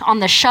foot on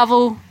the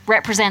shovel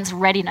represents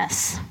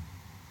readiness.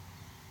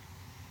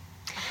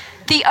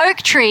 The oak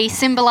tree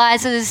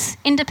symbolises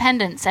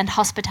independence and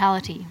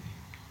hospitality.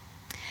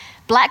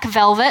 Black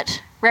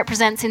velvet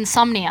represents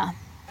insomnia.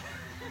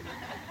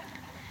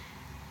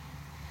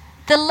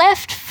 The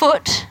left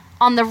foot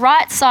on the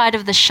right side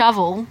of the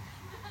shovel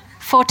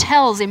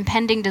foretells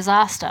impending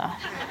disaster.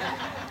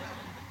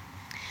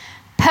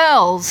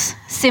 Pearls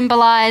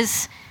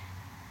symbolise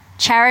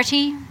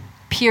charity,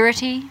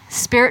 purity,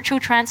 spiritual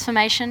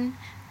transformation,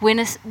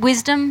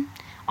 wisdom,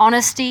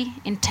 honesty,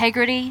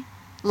 integrity,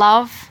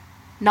 love,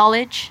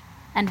 knowledge,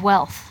 and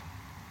wealth.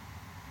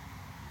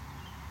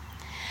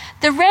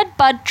 The red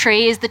bud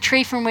tree is the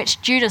tree from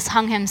which Judas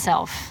hung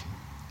himself.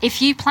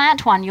 If you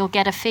plant one, you'll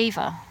get a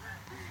fever.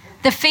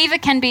 The fever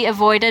can be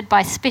avoided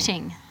by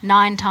spitting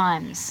 9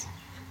 times.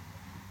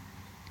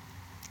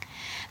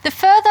 The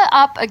further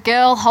up a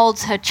girl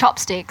holds her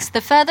chopsticks,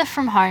 the further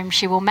from home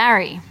she will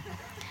marry.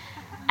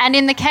 And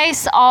in the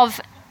case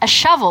of a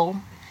shovel,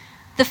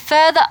 the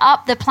further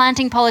up the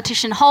planting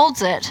politician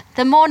holds it,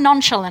 the more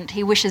nonchalant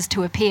he wishes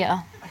to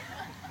appear.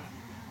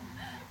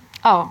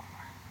 Oh,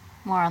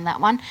 more on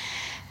that one.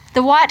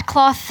 The white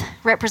cloth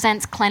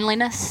represents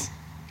cleanliness.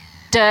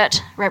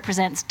 Dirt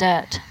represents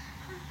dirt.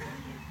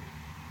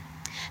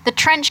 The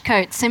trench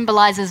coat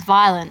symbolises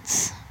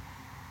violence.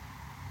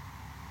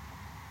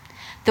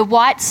 The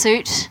white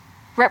suit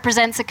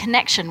represents a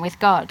connection with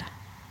God.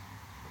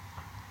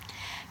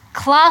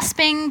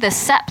 Clasping the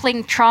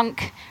sapling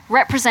trunk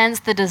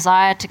represents the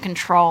desire to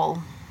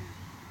control.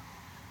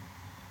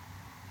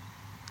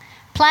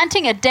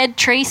 Planting a dead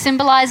tree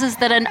symbolises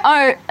that an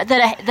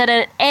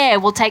heir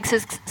will take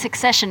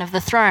succession of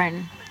the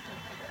throne.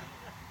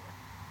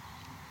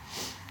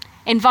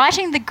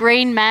 Inviting the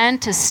green man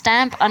to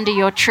stamp under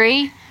your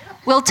tree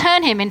will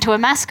turn him into a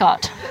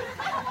mascot.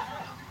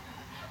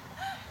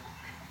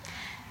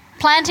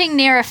 Planting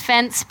near a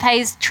fence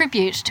pays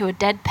tribute to a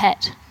dead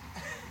pet.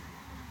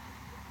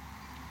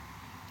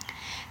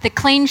 The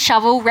clean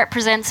shovel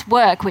represents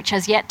work which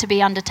has yet to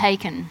be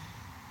undertaken.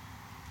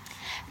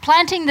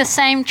 Planting the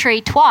same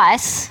tree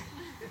twice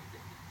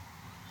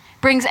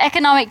brings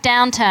economic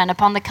downturn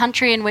upon the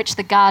country in which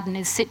the garden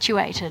is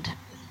situated.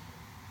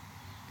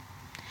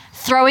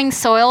 Throwing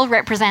soil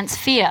represents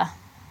fear.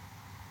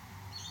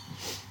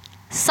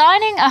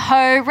 Signing a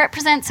hoe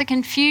represents a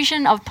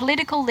confusion of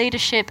political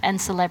leadership and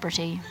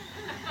celebrity.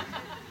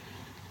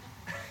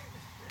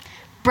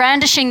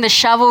 Brandishing the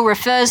shovel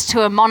refers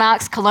to a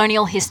monarch's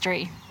colonial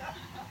history.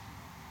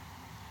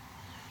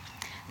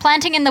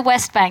 Planting in the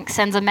West Bank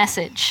sends a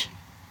message.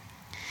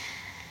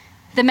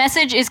 The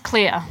message is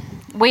clear.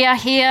 We are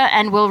here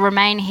and will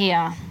remain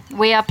here.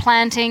 We are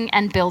planting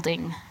and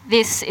building.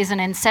 This is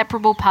an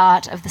inseparable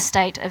part of the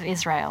state of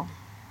Israel.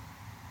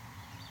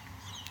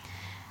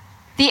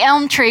 The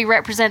elm tree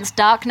represents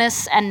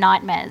darkness and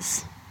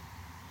nightmares.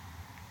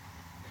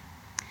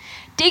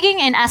 Digging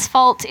in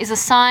asphalt is a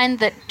sign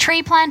that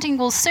tree planting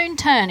will soon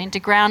turn into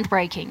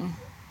groundbreaking.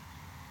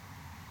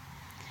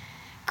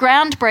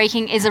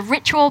 Groundbreaking is a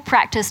ritual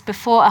practiced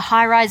before a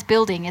high-rise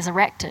building is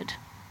erected.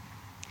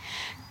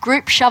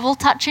 Group shovel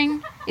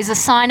touching is a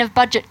sign of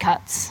budget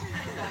cuts.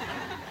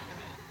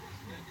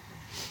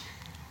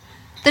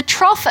 The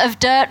trough of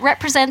dirt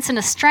represents an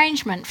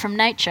estrangement from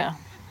nature.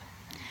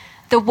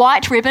 The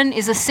white ribbon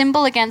is a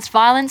symbol against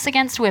violence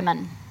against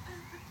women.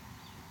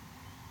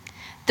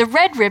 The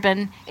red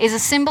ribbon is a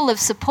symbol of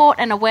support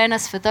and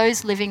awareness for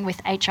those living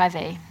with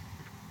HIV.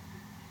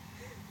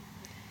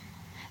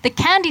 The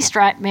candy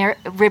stripe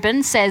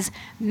ribbon says,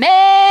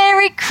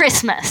 "Merry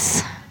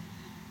Christmas."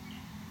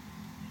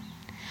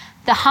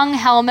 The hung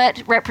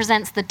helmet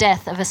represents the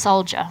death of a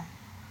soldier.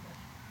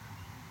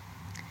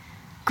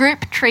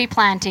 Group tree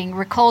planting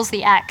recalls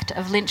the act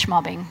of lynch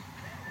mobbing.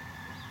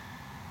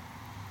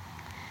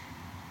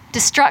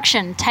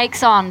 Destruction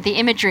takes on the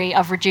imagery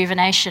of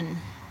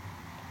rejuvenation.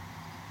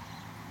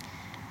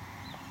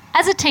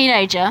 As a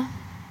teenager,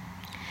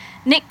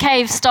 Nick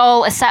Cave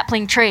stole a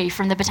sapling tree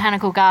from the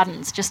Botanical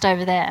Gardens just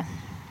over there,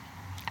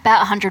 about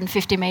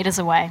 150 metres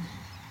away.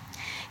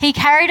 He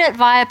carried it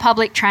via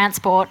public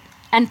transport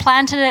and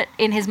planted it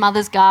in his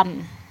mother's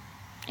garden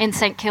in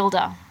St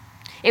Kilda.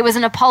 It was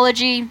an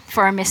apology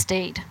for a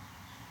misdeed.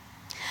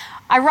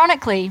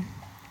 Ironically,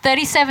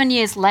 37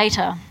 years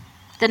later,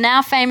 the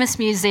now famous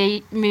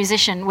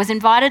musician was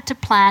invited to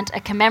plant a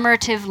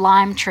commemorative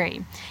lime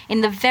tree in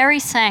the very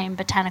same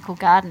Botanical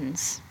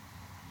Gardens.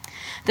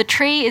 The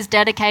tree is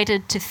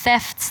dedicated to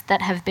thefts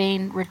that have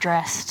been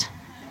redressed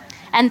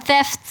and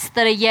thefts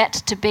that are yet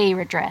to be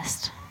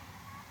redressed.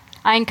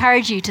 I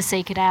encourage you to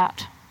seek it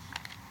out.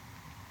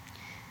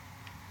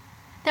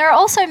 There are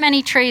also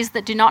many trees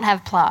that do not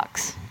have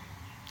plaques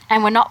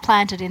and were not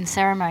planted in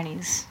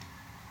ceremonies.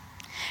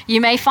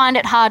 You may find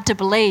it hard to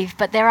believe,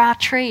 but there are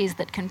trees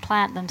that can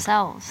plant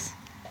themselves.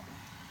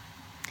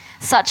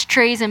 Such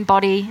trees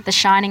embody the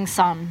shining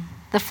sun,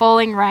 the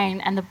falling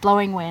rain, and the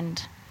blowing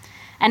wind.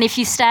 And if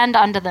you stand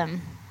under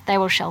them, they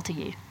will shelter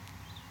you.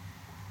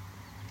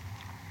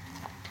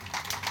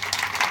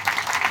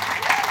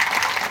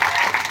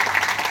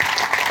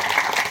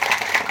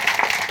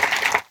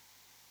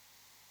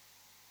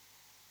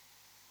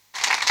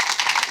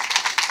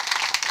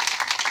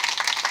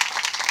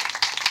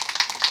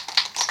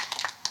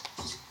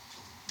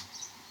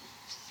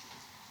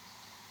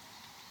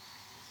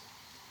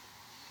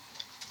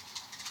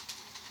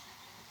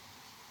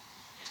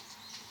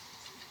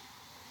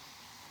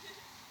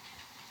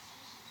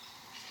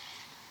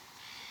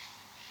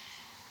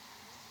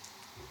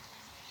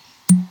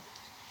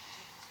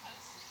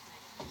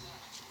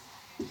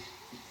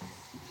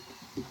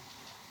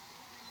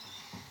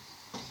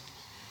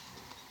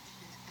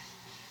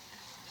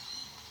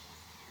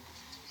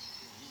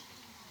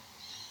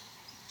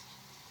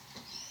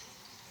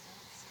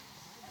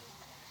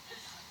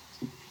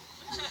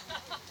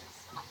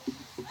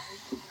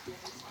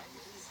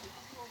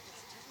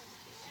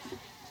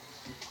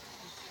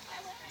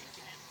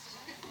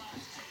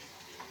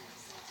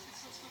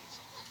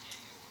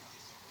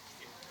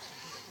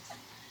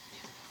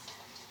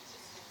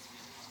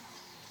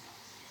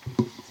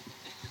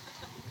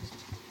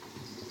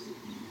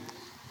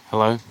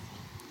 Hello.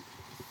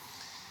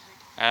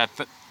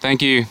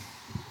 Thank you,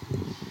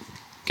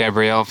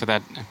 Gabrielle, for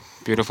that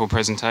beautiful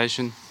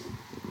presentation.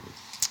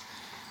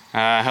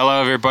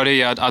 Hello,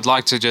 everybody. I'd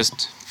like to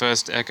just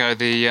first echo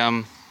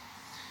the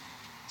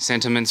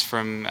sentiments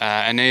from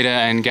Anita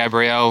and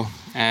Gabrielle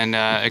and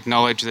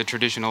acknowledge the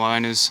traditional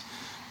owners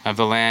of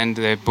the land,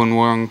 the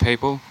Bunwurrung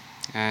people,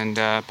 and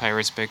pay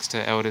respects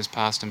to elders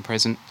past and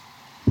present.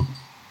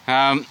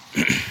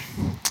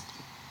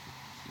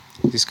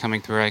 This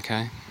coming through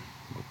okay?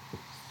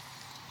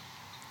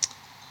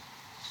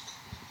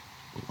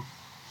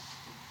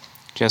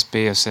 Just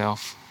be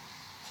yourself.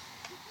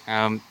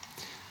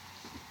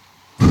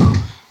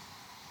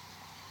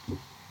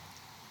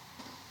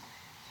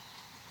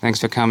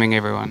 Thanks for coming,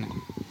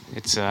 everyone.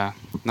 It's a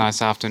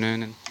nice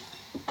afternoon and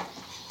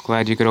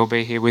glad you could all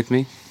be here with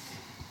me.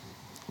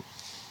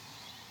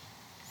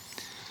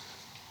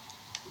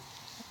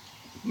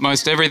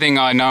 Most everything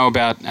I know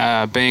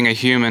about being a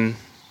human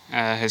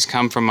has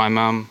come from my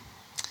mum.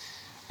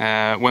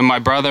 When my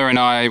brother and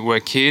I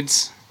were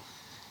kids,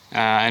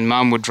 and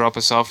Mum would drop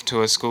us off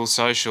to a school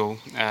social,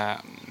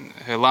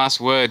 her last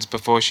words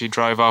before she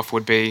drove off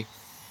would be,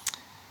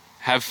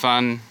 "Have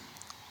fun,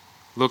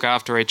 look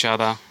after each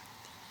other,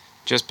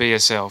 just be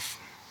yourself."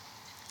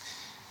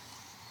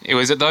 It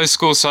was at those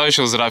school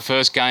socials that I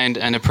first gained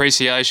an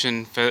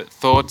appreciation for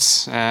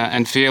thoughts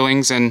and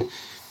feelings and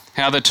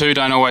how the two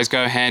don't always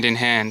go hand in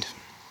hand.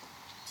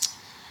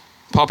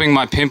 Popping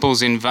my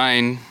pimples in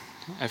vain,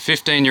 a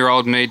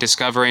 15-year-old me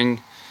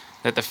discovering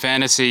that the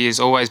fantasy is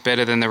always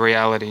better than the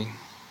reality.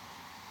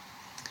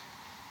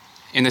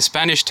 In the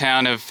Spanish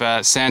town of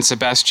San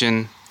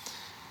Sebastian,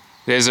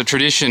 there's a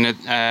tradition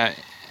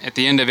at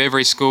the end of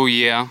every school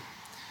year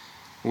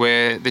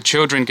where the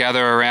children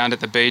gather around at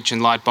the beach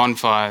and light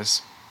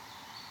bonfires.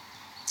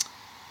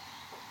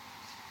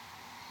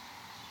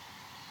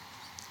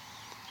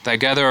 They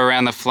gather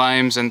around the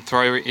flames and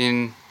throw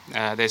in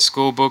their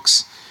school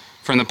books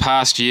from the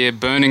past year,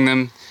 burning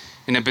them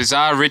in a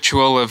bizarre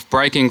ritual of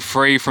breaking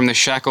free from the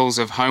shackles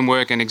of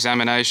homework and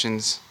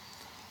examinations.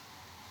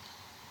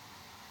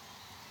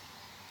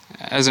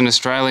 As an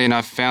Australian,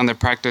 I've found the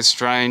practice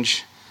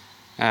strange,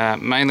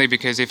 mainly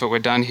because if it were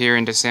done here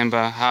in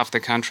December, half the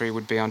country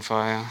would be on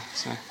fire.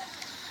 So.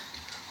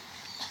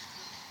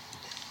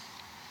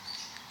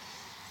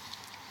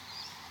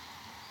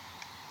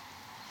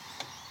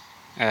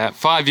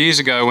 5 years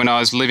ago, when I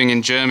was living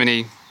in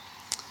Germany,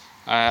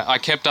 I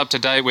kept up to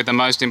date with the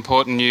most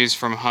important news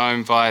from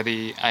home via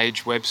the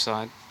Age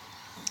website.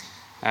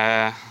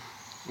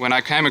 When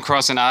I came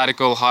across an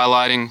article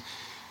highlighting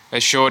a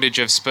shortage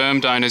of sperm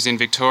donors in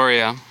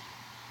Victoria,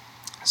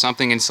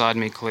 something inside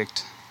me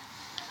clicked.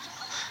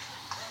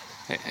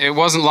 It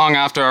wasn't long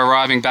after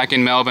arriving back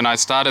in Melbourne I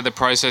started the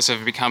process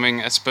of becoming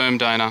a sperm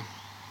donor.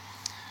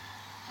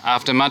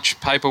 After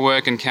much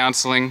paperwork and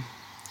counselling,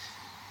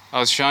 I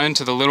was shown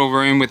to the little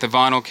room with the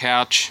vinyl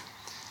couch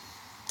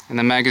and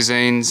the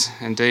magazines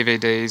and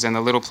DVDs and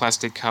the little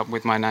plastic cup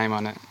with my name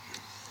on it.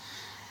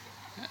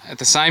 At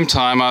the same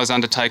time I was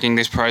undertaking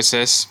this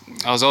process,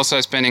 I was also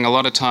spending a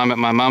lot of time at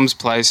my mum's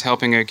place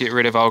helping her get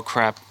rid of old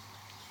crap.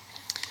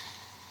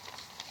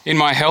 In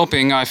my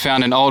helping, I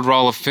found an old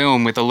roll of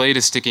film with the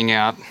leader sticking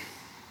out.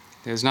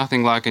 There's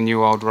nothing like a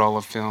new old roll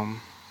of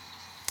film.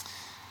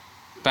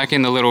 Back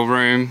in the little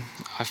room,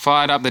 I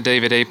fired up the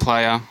DVD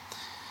player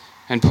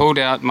and pulled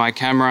out my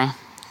camera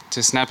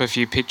to snap a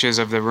few pictures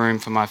of the room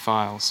for my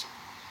files.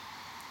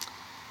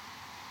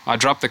 I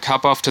dropped the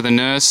cup off to the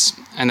nurse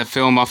and the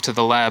film off to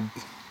the lab.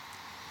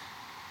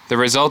 The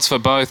results for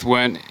both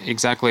weren't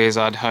exactly as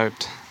I'd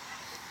hoped.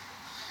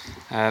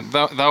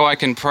 Though I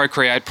can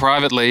procreate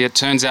privately, it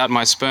turns out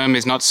my sperm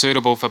is not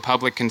suitable for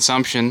public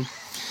consumption,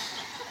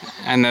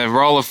 and the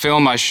roll of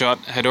film I shot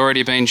had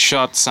already been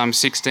shot some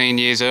 16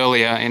 years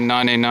earlier in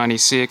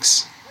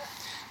 1996.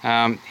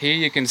 Here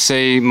you can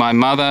see my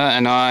brother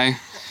and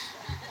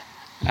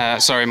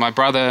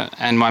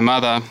my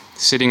mother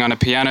sitting on a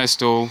piano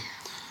stool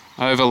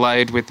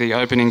overlaid with the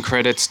opening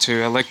credits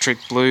to Electric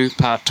Blue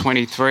Part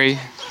 23.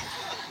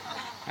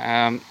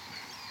 And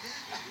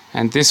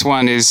this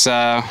one is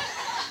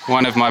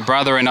one of my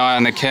brother and I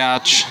on the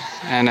couch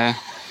and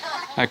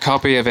a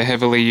copy of a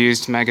heavily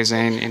used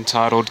magazine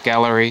entitled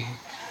Gallery.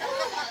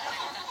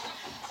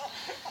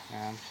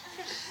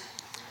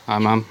 Hi,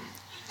 Mum.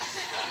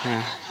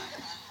 Yeah.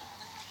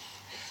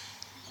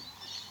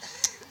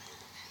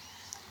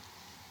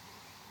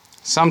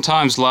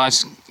 Sometimes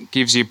life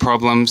gives you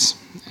problems,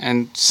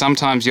 and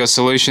sometimes your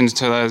solutions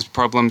to those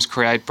problems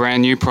create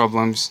brand new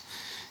problems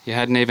you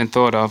hadn't even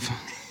thought of.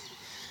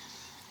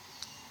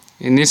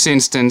 In this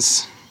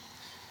instance,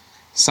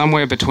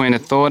 somewhere between a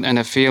thought and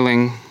a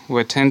feeling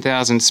were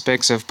 10,000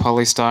 specks of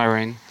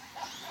polystyrene.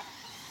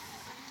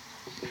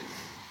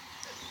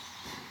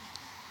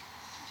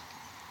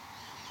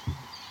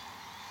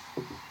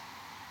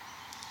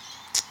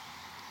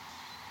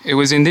 It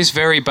was in this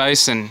very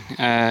basin,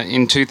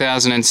 in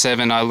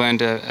 2007, I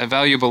learned a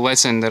valuable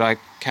lesson that I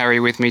carry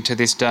with me to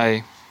this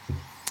day.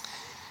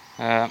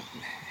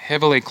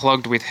 Heavily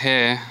clogged with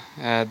hair,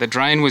 the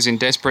drain was in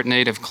desperate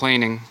need of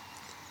cleaning.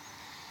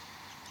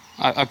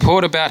 I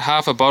poured about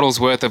half a bottle's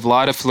worth of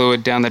lighter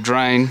fluid down the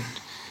drain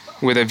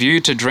with a view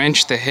to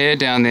drench the hair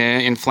down there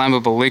in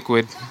flammable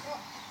liquid.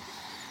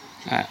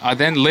 I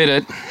then lit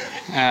it,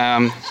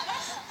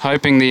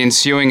 hoping the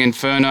ensuing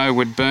inferno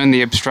would burn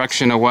the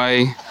obstruction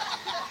away,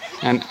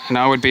 and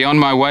I would be on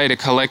my way to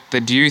collect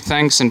the due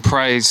thanks and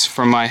praise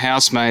from my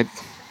housemate.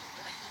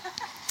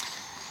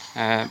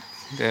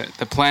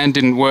 The plan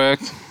didn't work.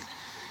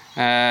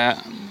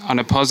 On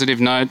a positive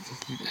note,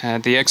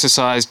 the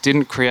exercise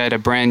didn't create a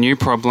brand new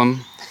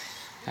problem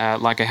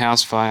like a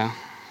house fire.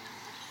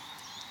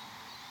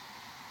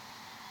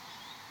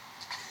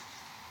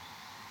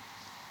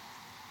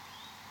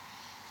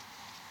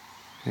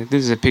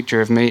 This is a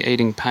picture of me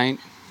eating paint.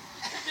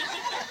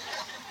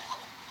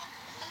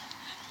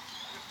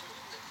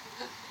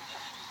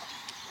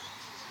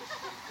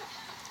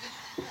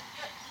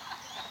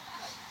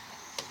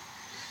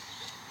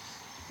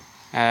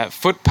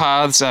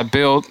 Footpaths are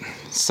built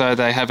so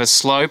they have a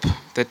slope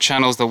that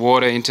channels the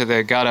water into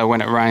the gutter when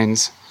it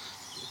rains.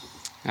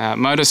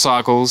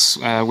 Motorcycles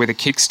with a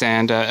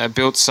kickstand are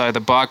built so the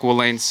bike will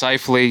lean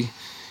safely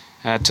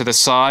to the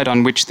side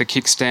on which the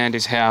kickstand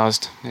is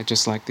housed,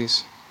 just like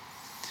this.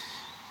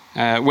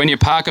 When you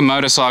park a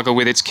motorcycle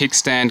with its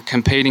kickstand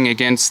competing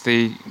against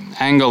the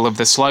angle of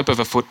the slope of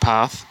a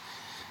footpath,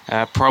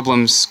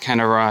 problems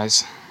can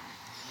arise.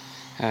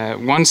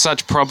 One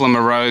such problem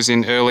arose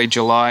in early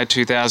July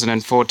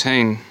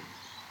 2014.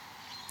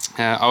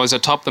 I was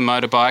atop the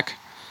motorbike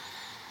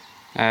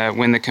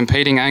when the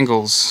competing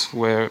angles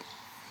were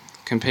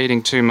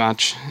competing too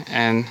much,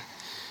 and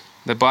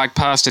the bike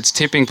passed its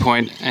tipping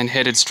point and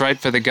headed straight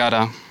for the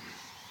gutter.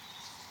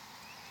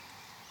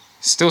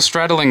 Still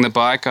straddling the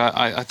bike,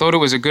 I thought it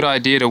was a good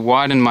idea to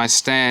widen my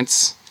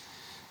stance,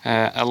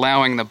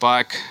 allowing the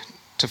bike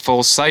to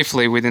fall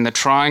safely within the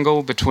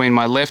triangle between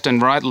my left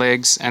and right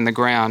legs and the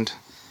ground,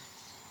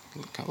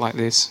 like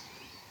this.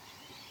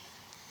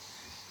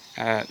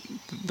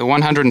 The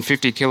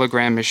 150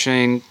 kilogram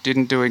machine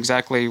didn't do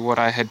exactly what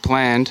I had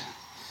planned,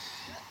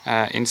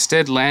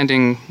 instead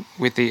landing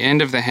with the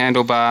end of the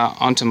handlebar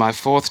onto my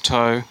fourth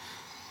toe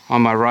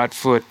on my right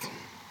foot.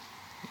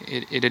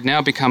 It had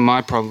now become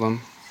my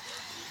problem.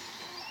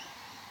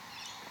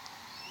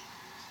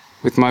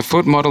 With my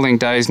foot modelling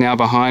days now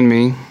behind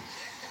me,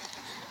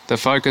 the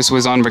focus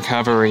was on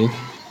recovery.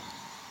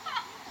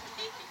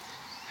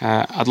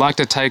 I'd like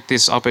to take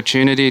this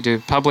opportunity to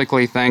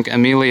publicly thank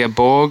Amelia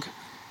Borg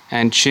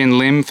and Chin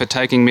Lim for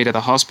taking me to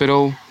the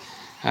hospital,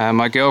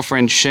 my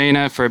girlfriend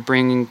Sheena for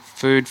bringing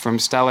food from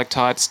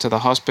Stalactites to the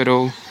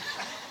hospital,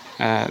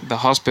 St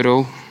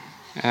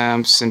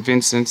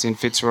Vincent's in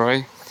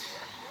Fitzroy,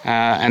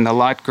 and the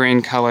light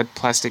green coloured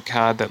plastic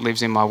card that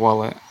lives in my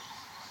wallet.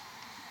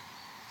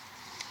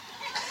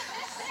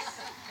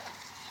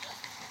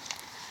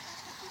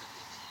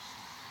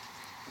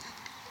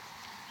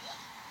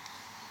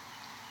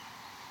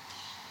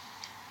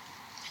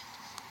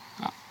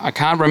 I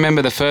can't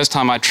remember the first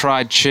time I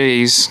tried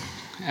cheese,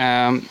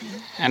 and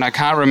I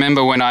can't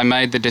remember when I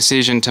made the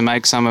decision to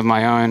make some of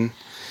my own.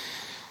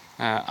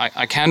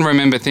 I can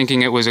remember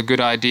thinking it was a good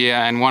idea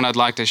and one I'd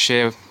like to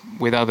share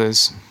with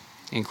others,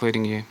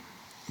 including you.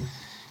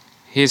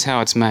 Here's how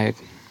it's made.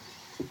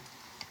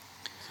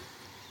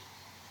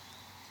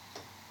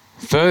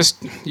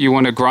 First, you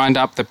want to grind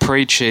up the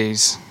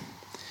pre-cheese.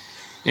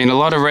 In a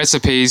lot of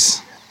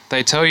recipes,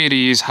 they tell you to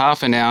use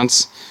half an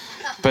ounce,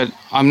 but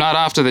I'm not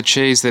after the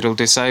cheese that'll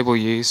disable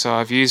you, so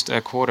I've used a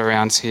 1/4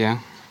 ounce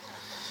here.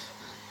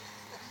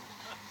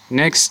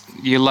 Next,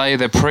 you lay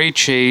the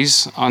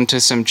pre-cheese onto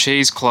some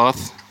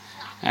cheesecloth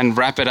and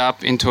wrap it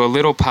up into a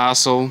little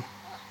parcel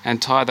and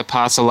tie the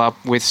parcel up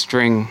with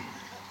string.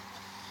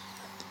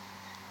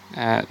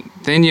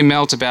 Then you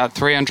melt about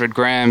 300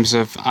 grams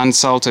of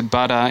unsalted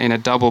butter in a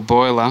double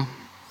boiler,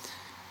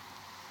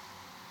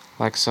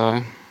 like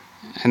so,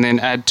 and then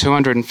add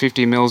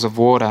 250 mils of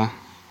water.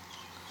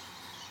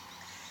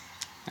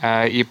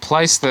 You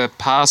place the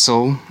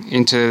parcel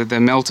into the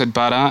melted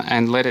butter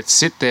and let it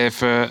sit there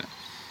for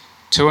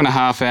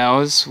 2.5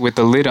 hours with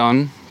the lid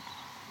on,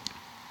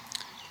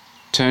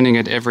 turning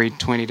it every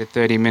 20 to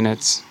 30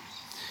 minutes.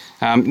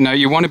 Now,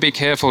 you want to be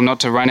careful not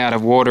to run out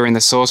of water in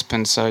the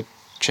saucepan, so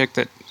check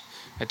that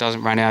it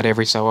doesn't run out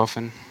every so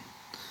often.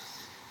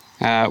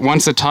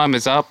 Once the time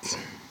is up,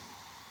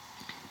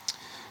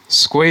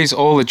 squeeze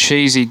all the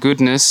cheesy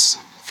goodness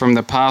from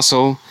the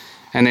parcel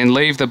and then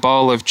leave the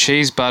bowl of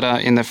cheese butter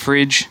in the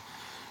fridge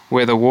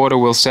where the water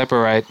will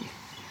separate.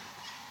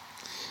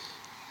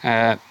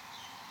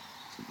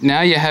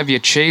 Now you have your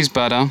cheese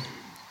butter,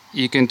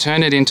 you can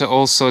turn it into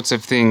all sorts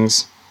of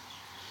things.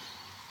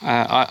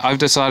 I've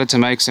decided to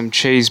make some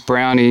cheese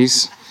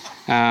brownies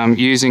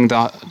using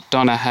the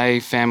Donna Hay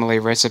family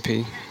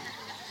recipe.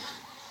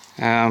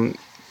 And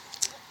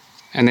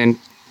then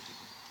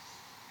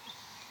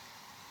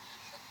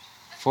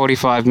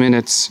 45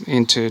 minutes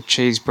into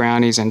cheese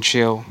brownies and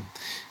chill,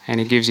 and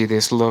it gives you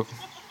this look.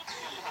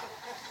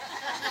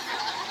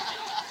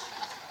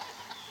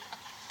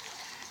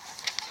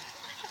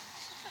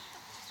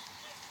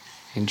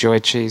 Enjoy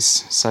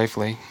cheese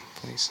safely,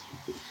 please.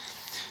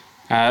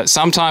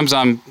 Sometimes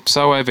I'm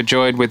so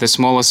overjoyed with the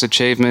smallest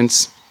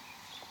achievements,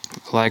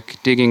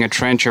 like digging a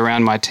trench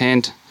around my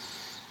tent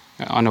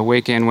on a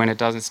weekend when it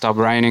doesn't stop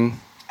raining.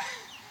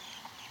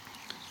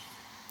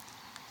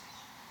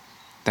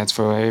 That's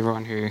for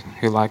everyone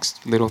who likes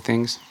little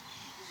things.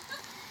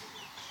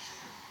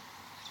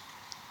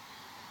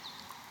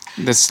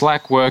 The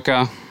slack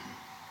worker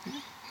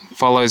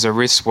follows a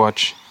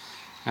wristwatch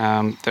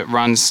that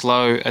runs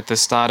slow at the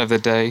start of the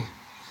day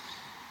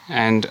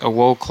and a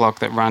wall clock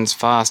that runs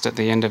fast at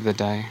the end of the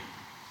day.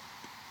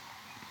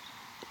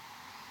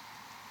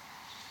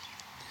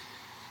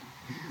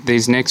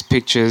 These next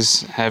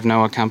pictures have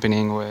no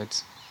accompanying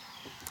words,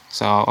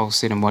 so I'll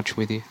sit and watch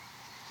with you.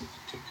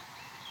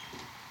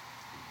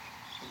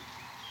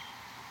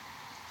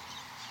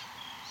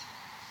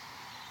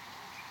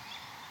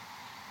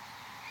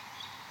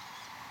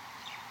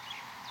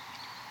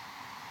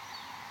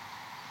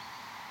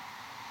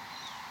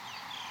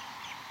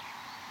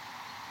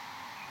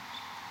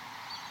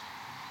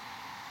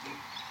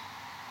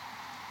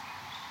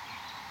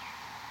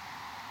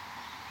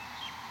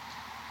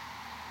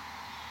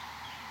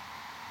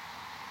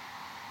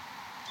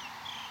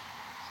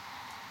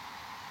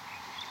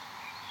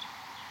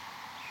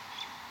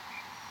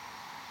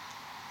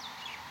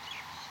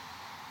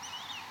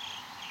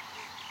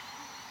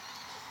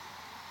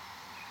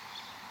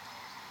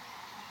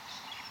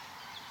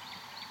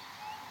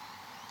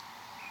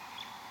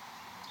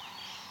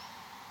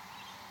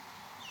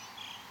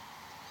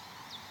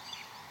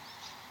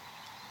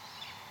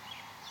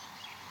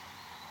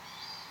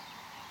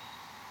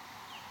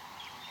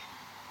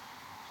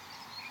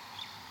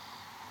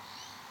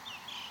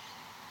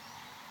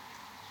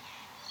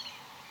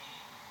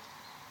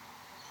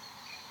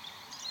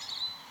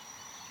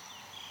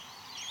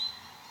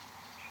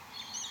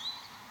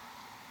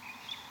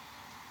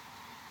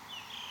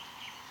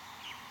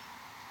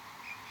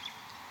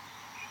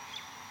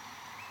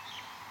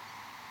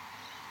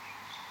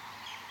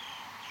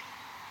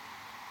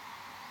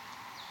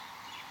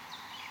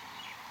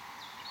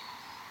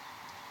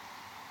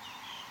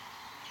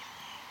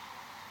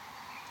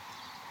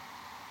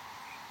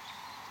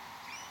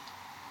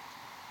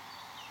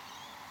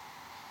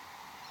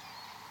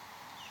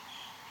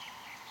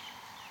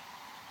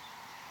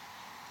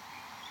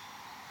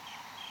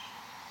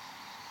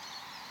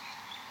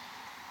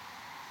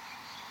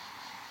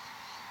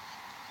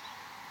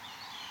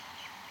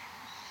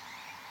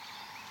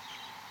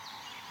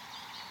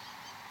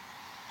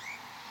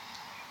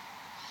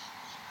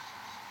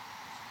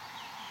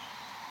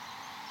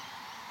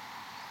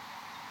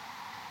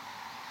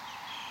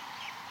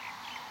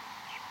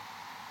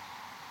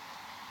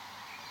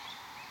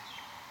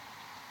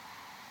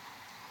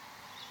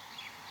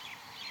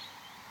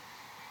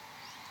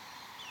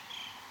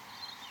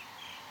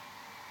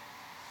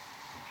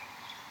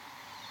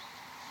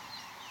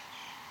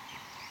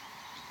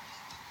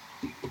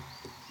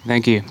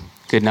 Thank you.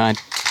 Good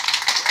night.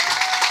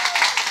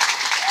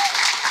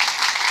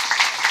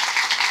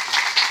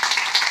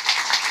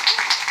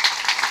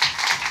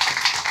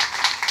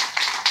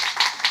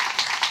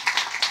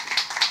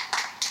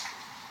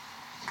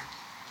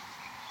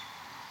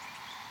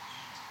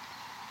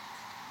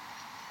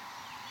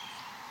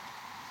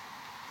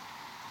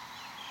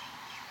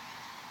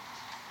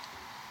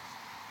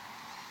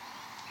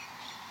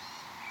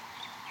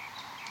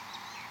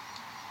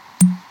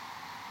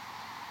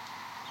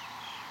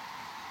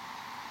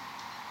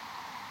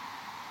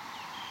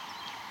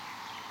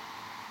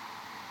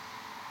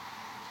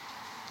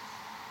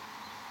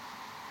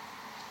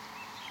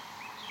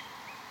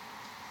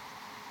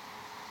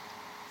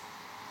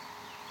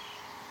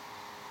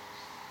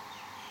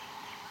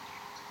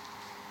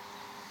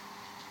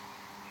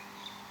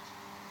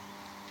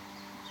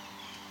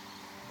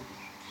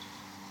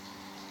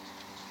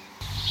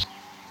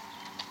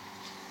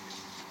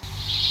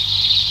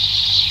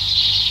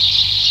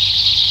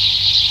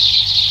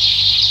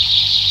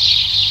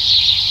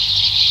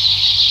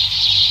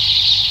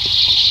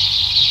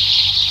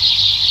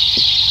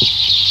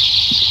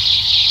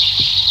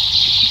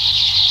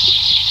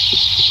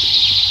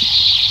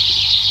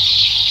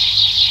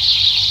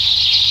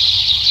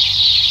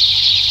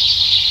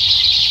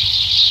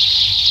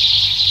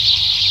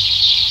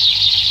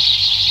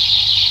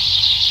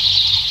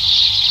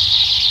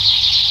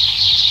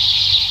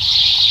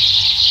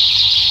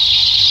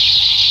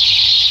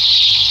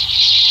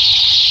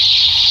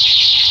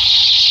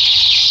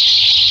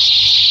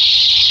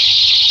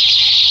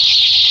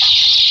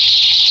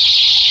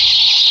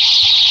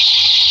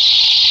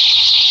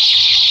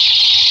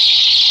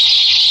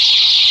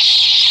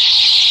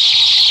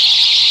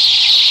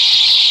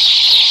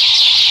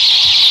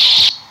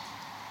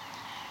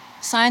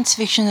 Science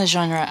fiction is a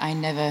genre I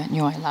never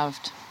knew I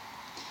loved.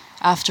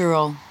 After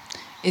all,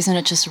 isn't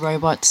it just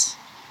robots,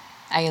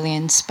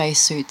 aliens,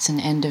 spacesuits,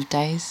 and end of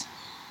days?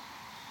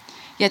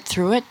 Yet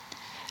through it,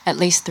 at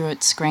least through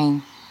its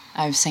screen,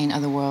 I've seen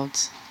other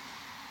worlds.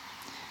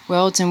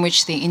 Worlds in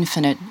which the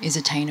infinite is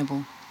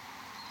attainable,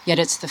 yet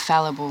it's the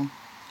fallible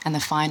and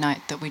the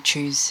finite that we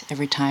choose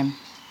every time.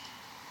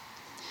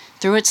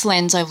 Through its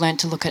lens, I've learnt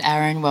to look at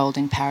our own world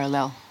in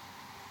parallel.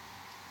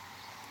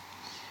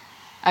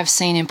 I've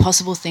seen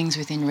impossible things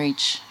within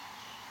reach,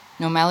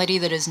 normality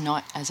that is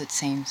not as it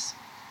seems.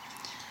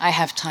 I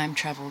have time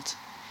travelled.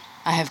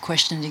 I have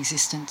questioned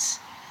existence.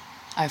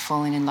 I've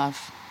fallen in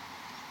love.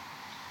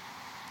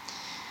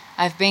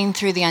 I've been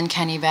through the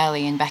uncanny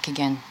valley and back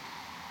again.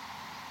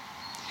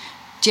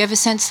 Do you ever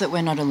sense that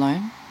we're not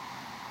alone?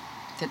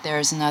 That there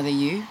is another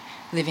you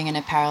living in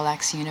a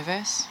parallax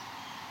universe?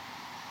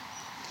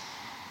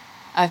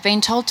 I've been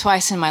told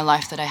twice in my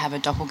life that I have a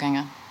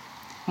doppelganger.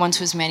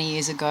 Once was many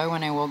years ago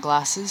when I wore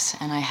glasses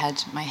and I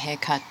had my hair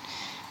cut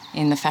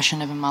in the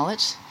fashion of a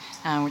mullet,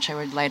 which I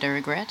would later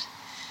regret.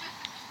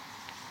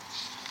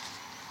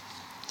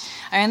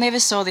 I only ever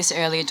saw this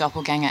earlier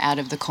doppelganger out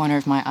of the corner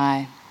of my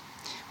eye.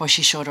 Was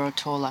she shorter or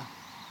taller?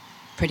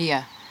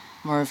 Prettier?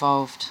 More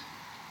evolved?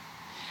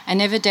 I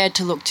never dared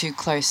to look too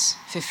close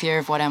for fear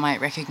of what I might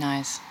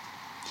recognise,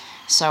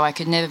 so I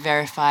could never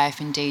verify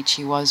if indeed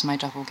she was my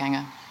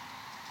doppelganger.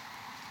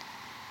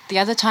 The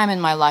other time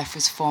in my life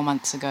was 4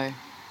 months ago,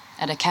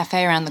 at a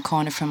cafe around the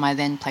corner from my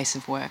then place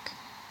of work.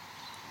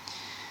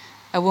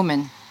 A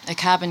woman, a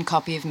carbon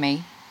copy of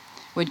me,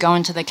 would go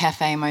into the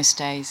cafe most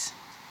days,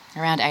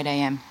 around 8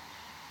 a.m.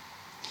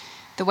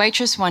 The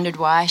waitress wondered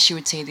why she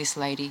would see this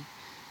lady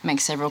make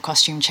several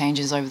costume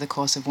changes over the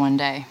course of one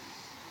day.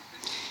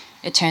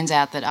 It turns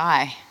out that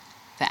I,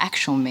 the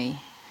actual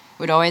me,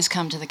 would always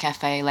come to the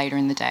cafe later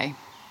in the day,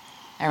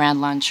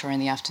 around lunch or in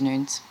the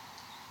afternoons.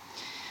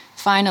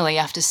 Finally,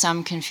 after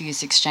some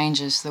confused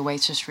exchanges, the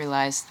waitress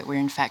realised that we're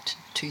in fact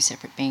two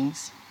separate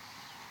beings.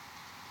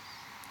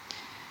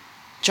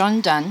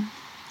 John Donne,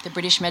 the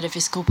British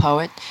metaphysical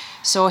poet,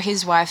 saw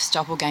his wife's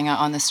doppelganger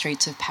on the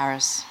streets of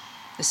Paris,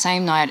 the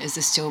same night as the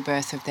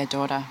stillbirth of their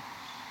daughter.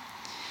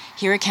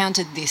 He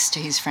recounted this to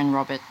his friend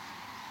Robert.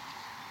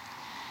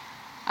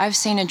 "I've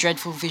seen a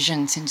dreadful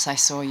vision since I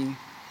saw you.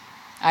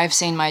 I have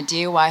seen my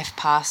dear wife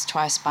pass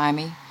twice by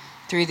me,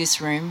 through this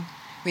room,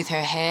 with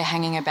her hair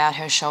hanging about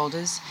her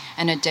shoulders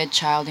and a dead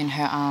child in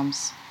her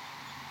arms.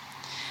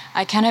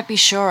 I cannot be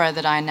surer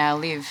that I now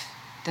live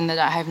than that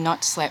I have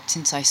not slept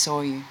since I saw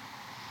you,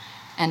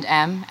 and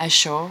am as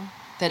sure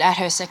that at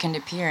her second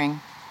appearing,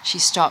 she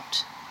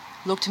stopped,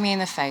 looked me in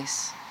the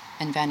face,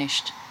 and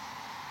vanished."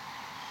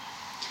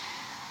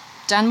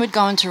 Donne would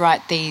go on to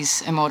write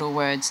these immortal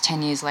words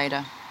 10 years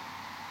later.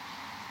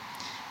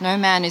 "No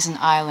man is an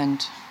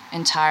island,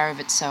 entire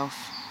of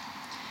itself.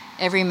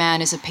 Every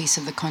man is a piece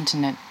of the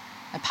continent,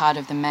 a part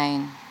of the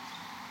main.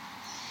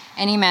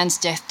 Any man's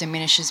death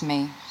diminishes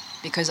me,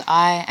 because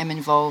I am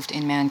involved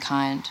in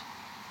mankind,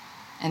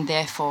 and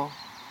therefore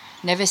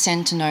never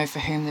send to know for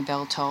whom the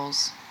bell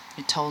tolls.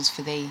 It tolls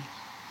for thee."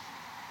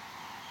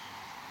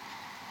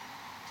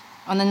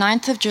 On the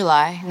 9th of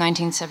July,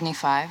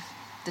 1975,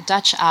 the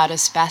Dutch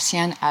artist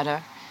Bastiaan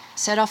Adder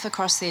set off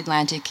across the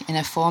Atlantic in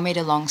a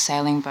 4-metre-long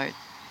sailing boat,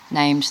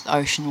 named the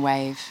Ocean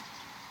Wave.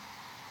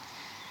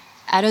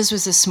 Atta's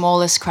was the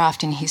smallest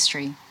craft in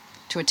history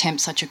to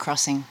attempt such a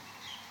crossing.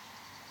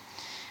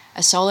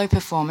 A solo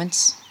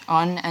performance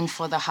on and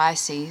for the high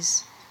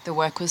seas, the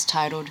work was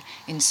titled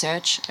In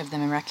Search of the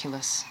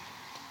Miraculous.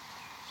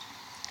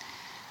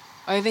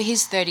 Over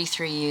his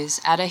 33 years,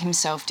 Atta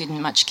himself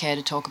didn't much care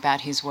to talk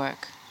about his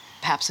work,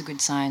 perhaps a good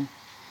sign.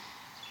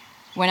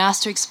 When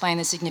asked to explain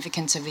the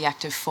significance of the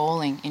act of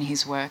falling in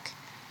his work,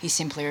 he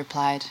simply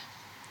replied,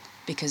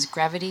 "Because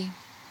gravity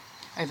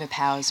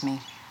overpowers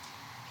me."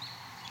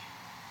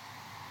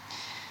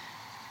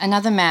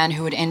 Another man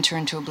who would enter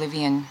into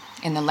oblivion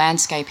in the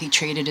landscape he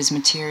treated as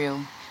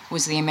material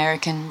was the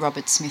American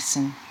Robert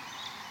Smithson.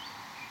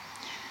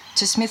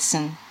 To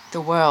Smithson,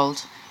 the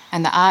world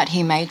and the art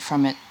he made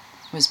from it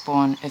was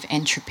born of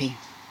entropy,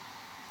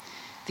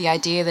 the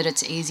idea that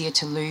it's easier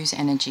to lose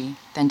energy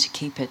than to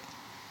keep it.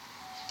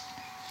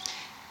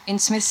 In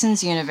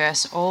Smithson's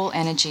universe, all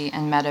energy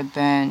and matter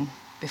burn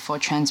before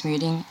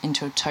transmuting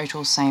into a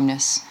total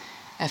sameness,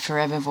 a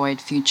forever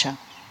void future.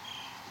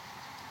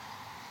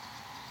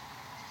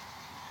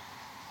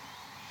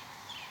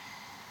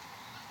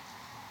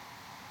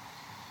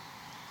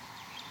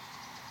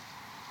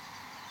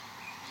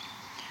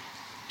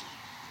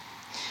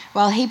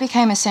 While he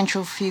became a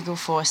central fugal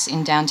force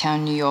in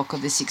downtown New York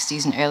of the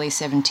 60s and early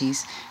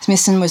 70s,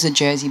 Smithson was a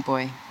Jersey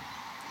boy.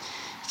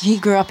 He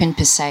grew up in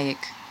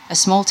Passaic, a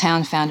small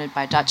town founded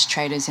by Dutch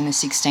traders in the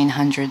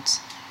 1600s.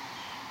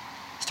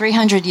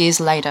 300 years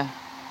later,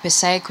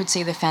 Passaic would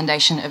see the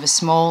foundation of a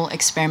small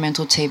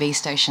experimental TV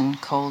station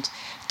called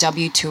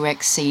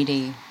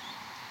W2XCD.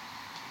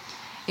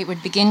 It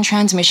would begin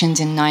transmissions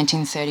in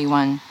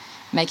 1931,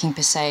 making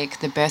Passaic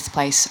the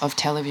birthplace of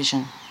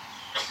television.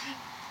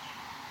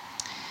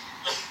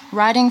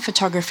 Writing,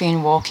 photography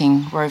and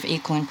walking were of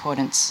equal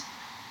importance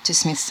to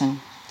Smithson,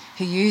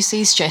 who used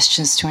these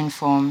gestures to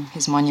inform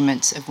his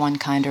monuments of one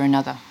kind or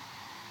another.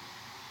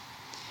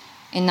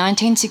 In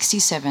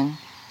 1967,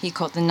 he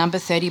caught the number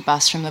 30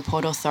 bus from the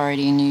Port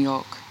Authority in New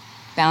York,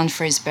 bound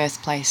for his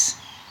birthplace.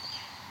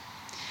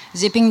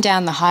 Zipping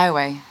down the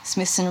highway,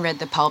 Smithson read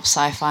the pulp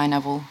sci-fi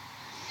novel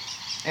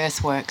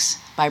Earthworks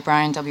by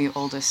Brian W.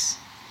 Aldiss,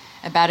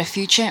 about a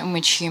future in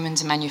which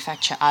humans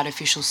manufacture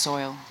artificial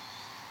soil.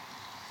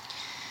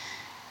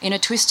 In a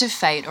twist of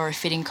fate or a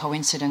fitting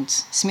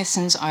coincidence,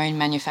 Smithson's own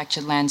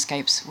manufactured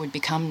landscapes would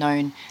become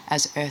known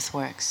as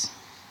earthworks.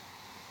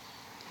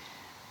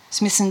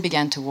 Smithson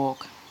began to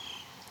walk,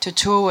 to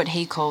tour what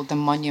he called the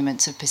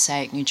monuments of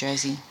Passaic, New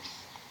Jersey.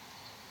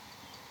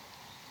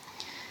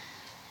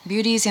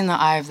 "Beauty is in the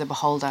eye of the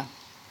beholder,"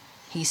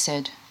 he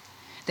said.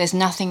 "There's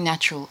nothing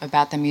natural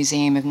about the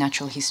Museum of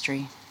Natural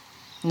History.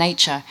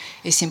 Nature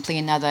is simply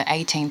another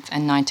 18th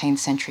and 19th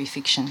century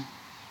fiction."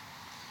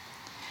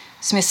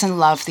 Smithson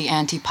loved the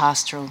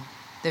anti-pastoral,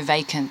 the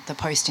vacant, the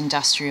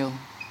post-industrial.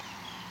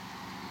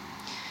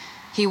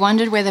 He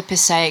wondered whether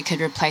Passaic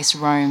could replace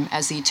Rome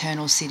as the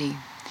eternal city,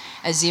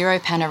 a zero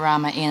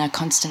panorama in a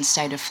constant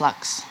state of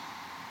flux,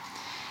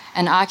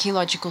 an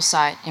archaeological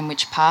site in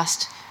which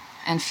past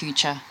and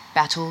future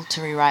battle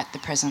to rewrite the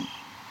present.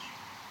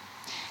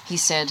 He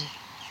said,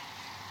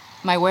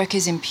 "My work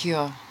is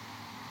impure.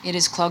 It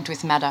is clogged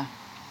with matter.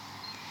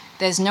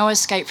 There's no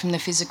escape from the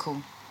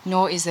physical,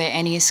 nor is there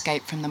any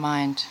escape from the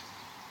mind.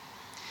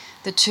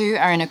 The two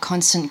are in a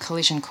constant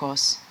collision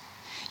course.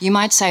 You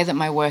might say that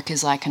my work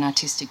is like an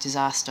artistic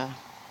disaster,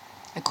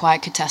 a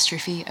quiet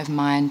catastrophe of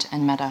mind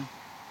and matter."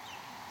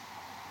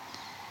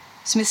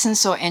 Smithson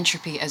saw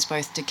entropy as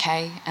both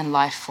decay and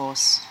life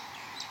force,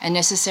 a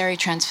necessary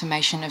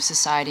transformation of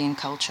society and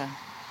culture,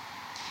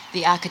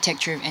 the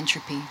architecture of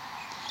entropy,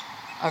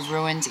 of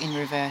ruins in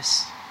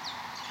reverse.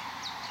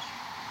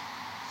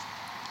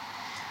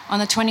 On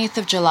the 20th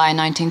of July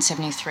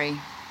 1973,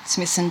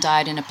 Smithson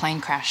died in a plane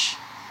crash.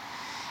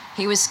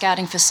 He was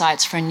scouting for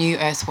sites for a new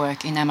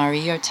earthwork in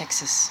Amarillo,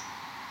 Texas.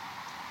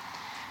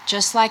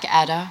 Just like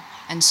Atta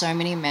and so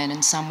many men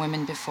and some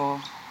women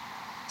before,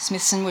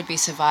 Smithson would be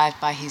survived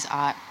by his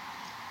art.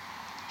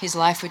 His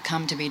life would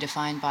come to be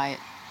defined by it.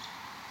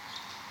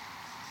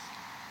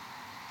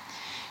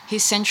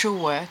 His central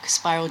work,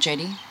 Spiral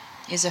Jetty,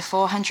 is a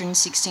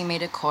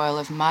 460-metre coil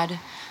of mud,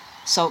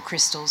 salt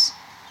crystals,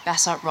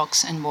 basalt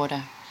rocks and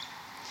water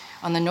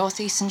on the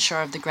northeastern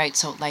shore of the Great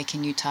Salt Lake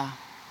in Utah.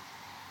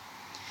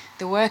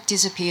 The work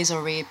disappears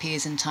or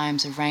reappears in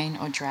times of rain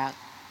or drought.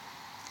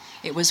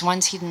 It was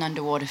once hidden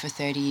underwater for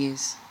 30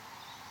 years.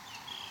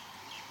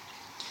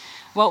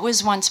 What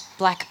was once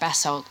black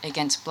basalt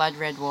against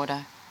blood-red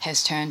water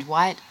has turned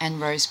white and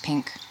rose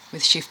pink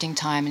with shifting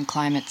time and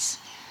climates.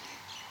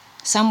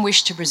 Some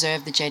wish to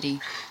preserve the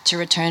jetty, to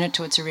return it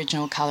to its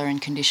original colour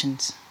and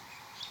conditions.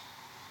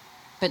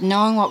 But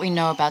knowing what we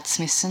know about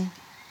Smithson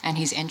and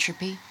his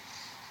entropy,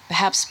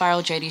 perhaps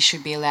Spiral Jetty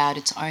should be allowed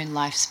its own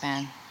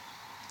lifespan,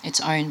 its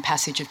own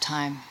passage of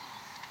time.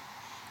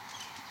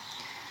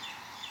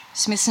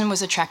 Smithson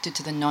was attracted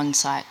to the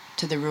non-site,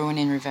 to the ruin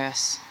in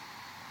reverse.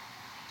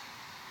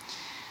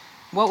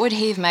 What would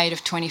he have made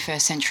of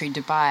 21st century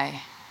Dubai,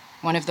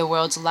 one of the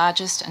world's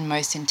largest and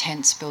most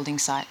intense building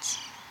sites?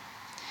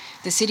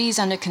 The city is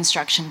under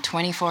construction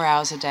 24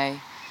 hours a day,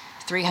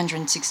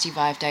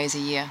 365 days a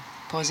year,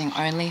 pausing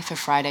only for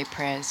Friday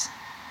prayers.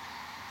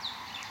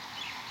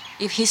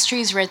 If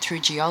history is read through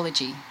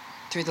geology,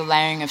 through the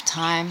layering of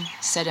time,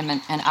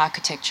 sediment, and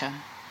architecture,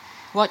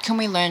 what can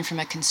we learn from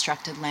a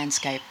constructed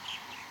landscape,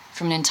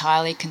 from an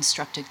entirely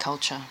constructed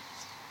culture?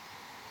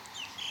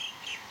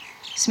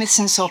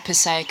 Smithson saw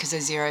Passaic as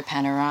a zero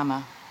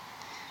panorama.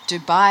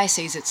 Dubai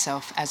sees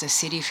itself as a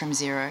city from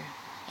zero,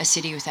 a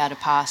city without a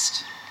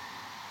past.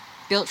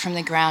 Built from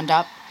the ground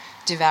up,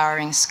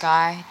 devouring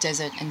sky,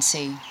 desert, and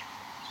sea.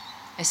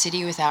 A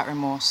city without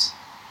remorse.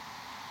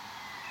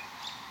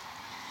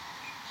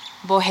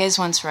 Borges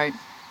once wrote,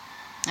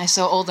 "I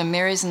saw all the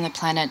mirrors in the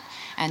planet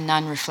and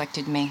none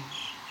reflected me."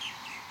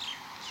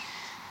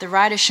 The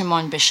writer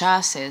Shimon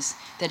Bashar says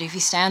that if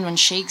you stand on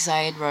Sheikh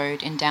Zayed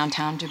Road in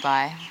downtown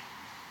Dubai,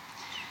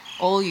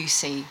 all you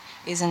see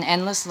is an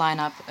endless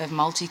lineup of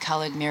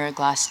multicoloured mirror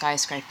glass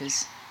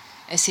skyscrapers,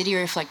 a city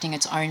reflecting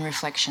its own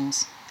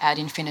reflections ad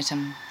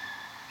infinitum.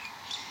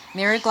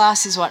 Mirror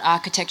glass is what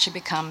architecture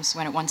becomes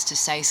when it wants to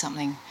say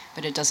something,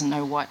 but it doesn't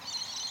know what.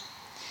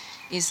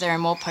 Is there a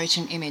more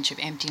potent image of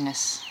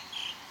emptiness?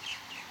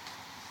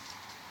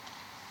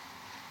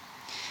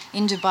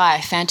 In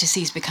Dubai,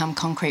 fantasies become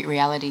concrete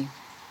reality.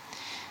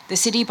 The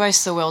city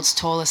boasts the world's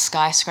tallest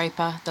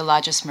skyscraper, the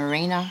largest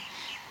marina,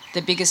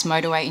 the biggest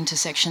motorway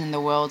intersection and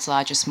the world's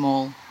largest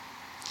mall.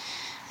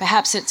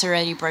 Perhaps it's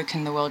already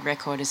broken the world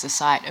record as the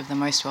site of the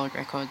most world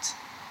records.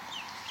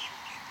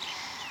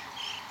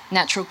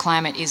 Natural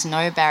climate is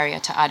no barrier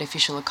to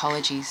artificial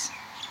ecologies.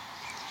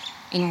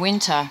 In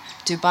winter,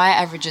 Dubai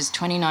averages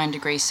 29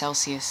 degrees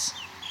Celsius.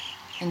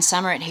 In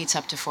summer, it heats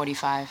up to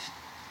 45.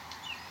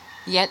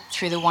 Yet,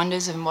 through the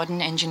wonders of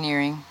modern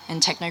engineering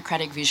and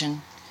technocratic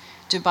vision,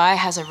 Dubai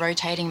has a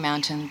rotating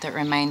mountain that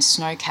remains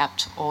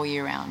snow-capped all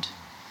year round,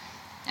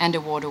 and a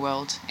water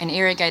world, an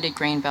irrigated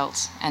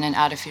greenbelt, and an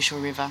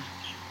artificial river.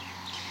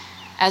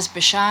 As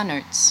Bashar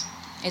notes,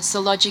 it's the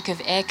logic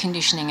of air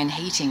conditioning and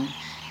heating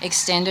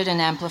extended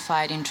and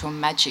amplified into a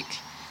magic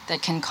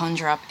that can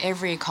conjure up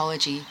every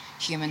ecology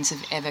humans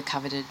have ever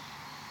coveted.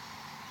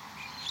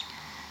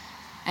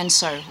 And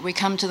so, we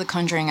come to the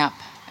conjuring up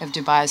of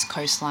Dubai's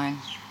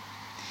coastline.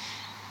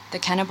 The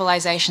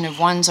cannibalization of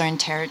one's own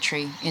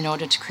territory in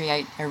order to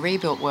create a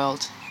rebuilt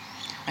world,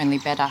 only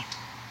better.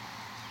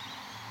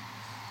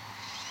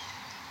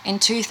 In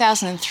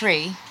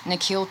 2003,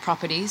 Nakheel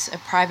Properties, a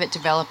private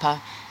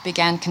developer,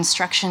 began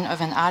construction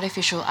of an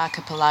artificial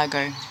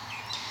archipelago,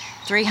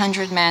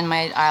 300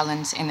 man-made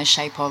islands in the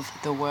shape of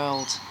the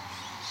world.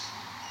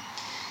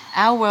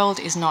 Our world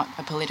is not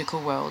a political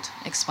world,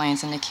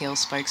 explains the Nakheel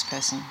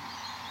spokesperson.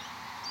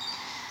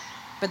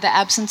 But the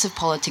absence of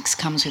politics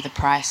comes with a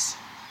price.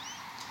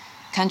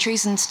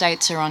 Countries and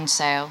states are on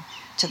sale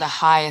to the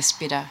highest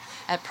bidder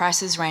at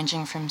prices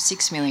ranging from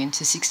 $6 million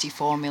to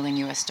 $64 million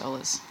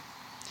US.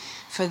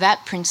 For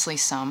that princely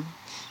sum,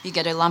 you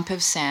get a lump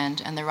of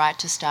sand and the right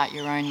to start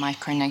your own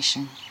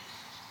micronation.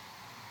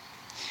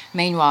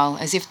 Meanwhile,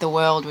 as if the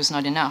world was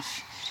not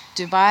enough,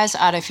 Dubai's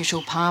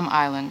artificial Palm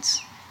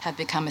Islands have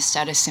become a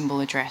status symbol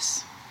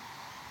address.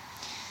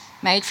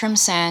 Made from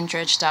sand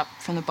dredged up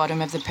from the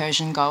bottom of the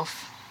Persian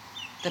Gulf,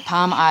 the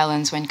Palm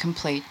Islands, when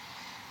complete,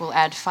 will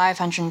add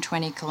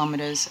 520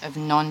 kilometres of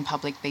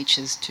non-public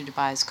beaches to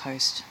Dubai's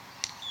coast.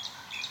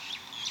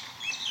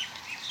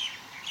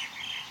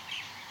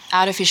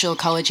 Artificial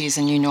ecology is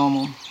a new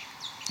normal.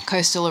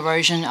 Coastal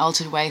erosion,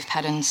 altered wave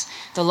patterns,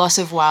 the loss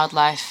of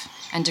wildlife,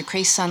 and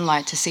decreased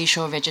sunlight to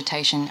seashore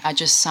vegetation are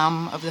just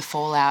some of the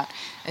fallout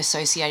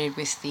associated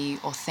with the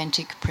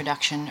authentic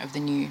production of the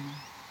new.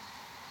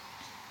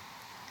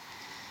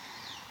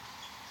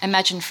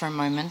 Imagine for a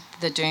moment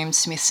the doomed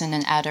Smithson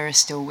and Ada are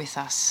still with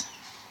us.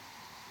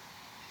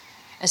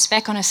 A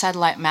speck on a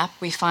satellite map,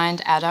 we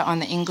find Ada on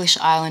the English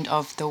island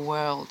of the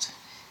world,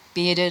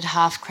 bearded,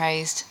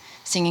 half-crazed,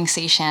 singing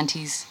sea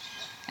shanties,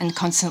 and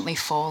constantly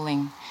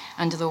falling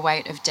under the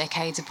weight of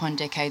decades upon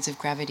decades of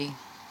gravity.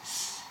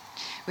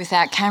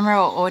 Without camera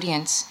or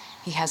audience,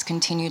 he has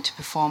continued to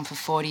perform for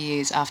 40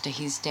 years after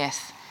his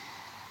death,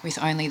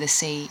 with only the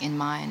sea in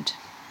mind.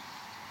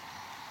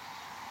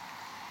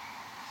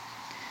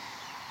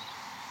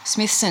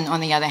 Smithson,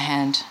 on the other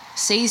hand,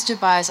 sees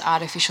Dubai's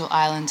artificial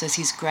islands as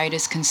his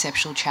greatest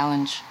conceptual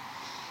challenge.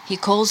 He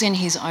calls in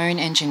his own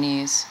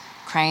engineers,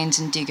 cranes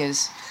and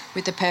diggers,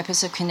 with the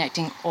purpose of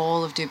connecting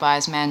all of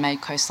Dubai's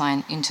man-made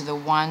coastline into the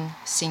one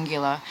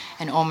singular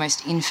and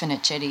almost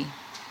infinite jetty.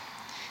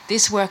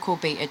 This work will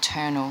be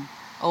eternal,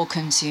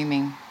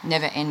 all-consuming,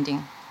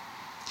 never-ending.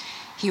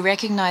 He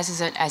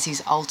recognises it as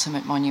his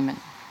ultimate monument,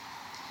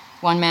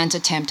 one man's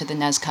attempt at the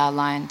Nazca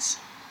lines.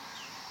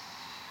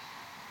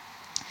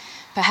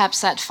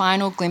 Perhaps that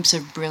final glimpse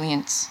of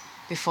brilliance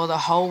before the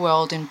whole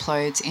world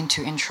implodes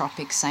into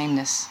entropic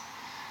sameness,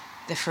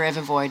 the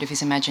forever void of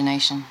his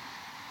imagination.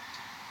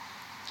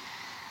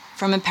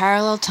 From a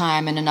parallel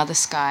time and another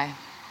sky,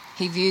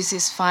 he views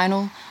this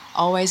final,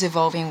 always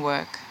evolving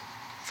work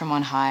from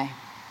on high.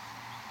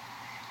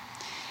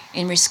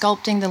 In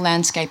resculpting the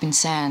landscape in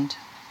sand,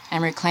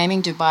 and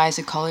reclaiming Dubai's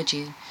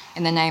ecology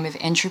in the name of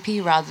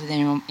entropy rather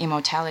than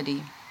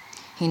immortality,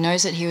 he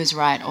knows that he was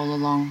right all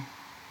along.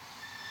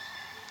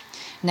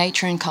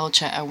 Nature and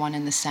culture are one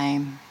and the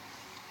same.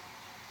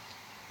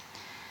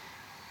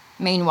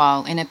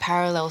 Meanwhile, in a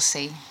parallel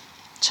sea,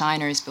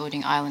 China is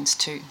building islands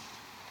too.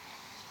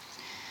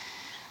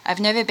 I've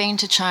never been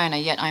to China,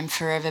 yet I'm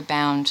forever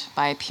bound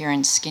by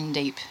appearance skin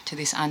deep to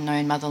this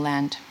unknown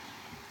motherland.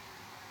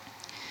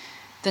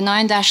 The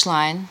 9-dash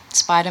line,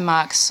 spider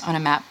marks on a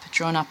map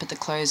drawn up at the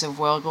close of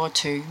World War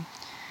II,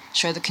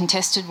 show the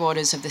contested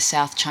waters of the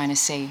South China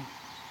Sea.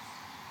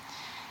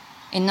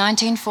 In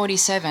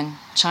 1947,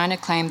 China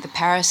claimed the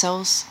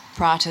Parasols,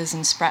 Pratas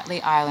and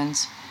Spratly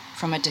Islands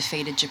from a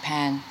defeated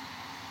Japan.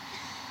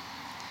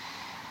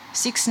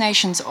 6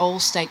 nations all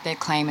stake their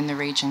claim in the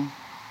region,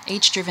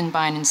 each driven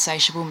by an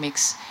insatiable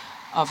mix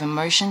of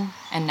emotion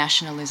and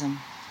nationalism.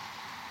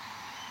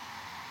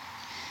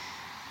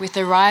 With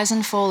the rise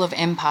and fall of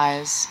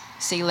empires,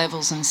 sea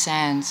levels and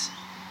sands,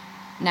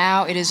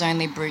 now it is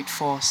only brute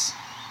force,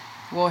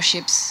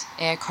 warships,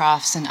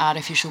 aircrafts and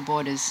artificial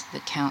borders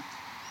that count.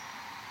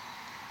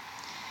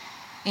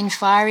 In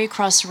Fiery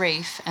Cross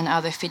Reef and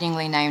other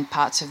fittingly named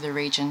parts of the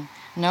region,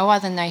 no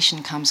other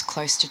nation comes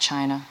close to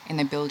China in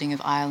the building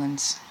of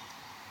islands.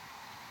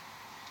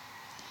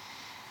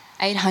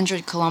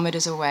 800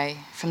 kilometres away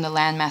from the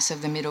landmass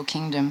of the Middle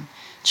Kingdom,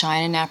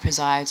 China now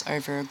presides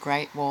over a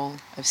great wall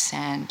of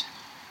sand.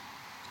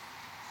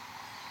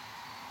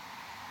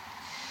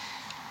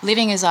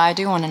 Living as I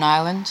do on an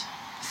island,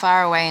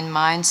 far away in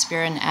mind,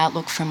 spirit and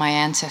outlook from my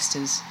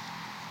ancestors,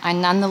 I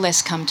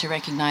nonetheless come to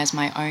recognise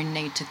my own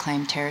need to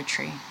claim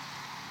territory.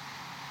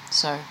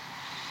 So,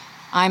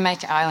 I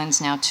make islands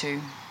now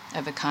too,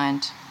 of a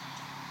kind,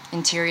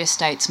 interior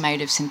states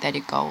made of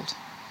synthetic gold.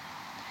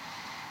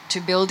 To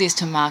build is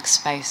to mark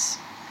space,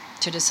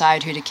 to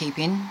decide who to keep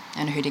in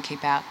and who to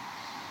keep out.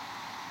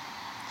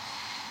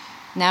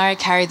 Now I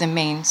carry the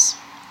means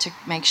to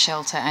make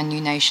shelter and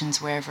new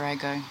nations wherever I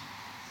go.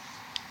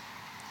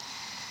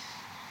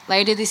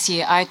 Later this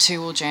year, I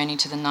too will journey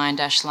to the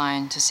 9-dash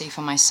line to see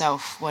for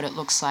myself what it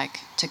looks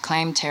like to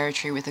claim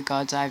territory with a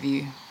God's eye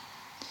view.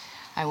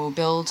 I will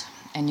build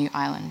a new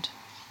island.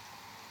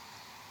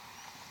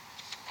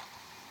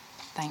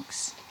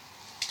 Thanks.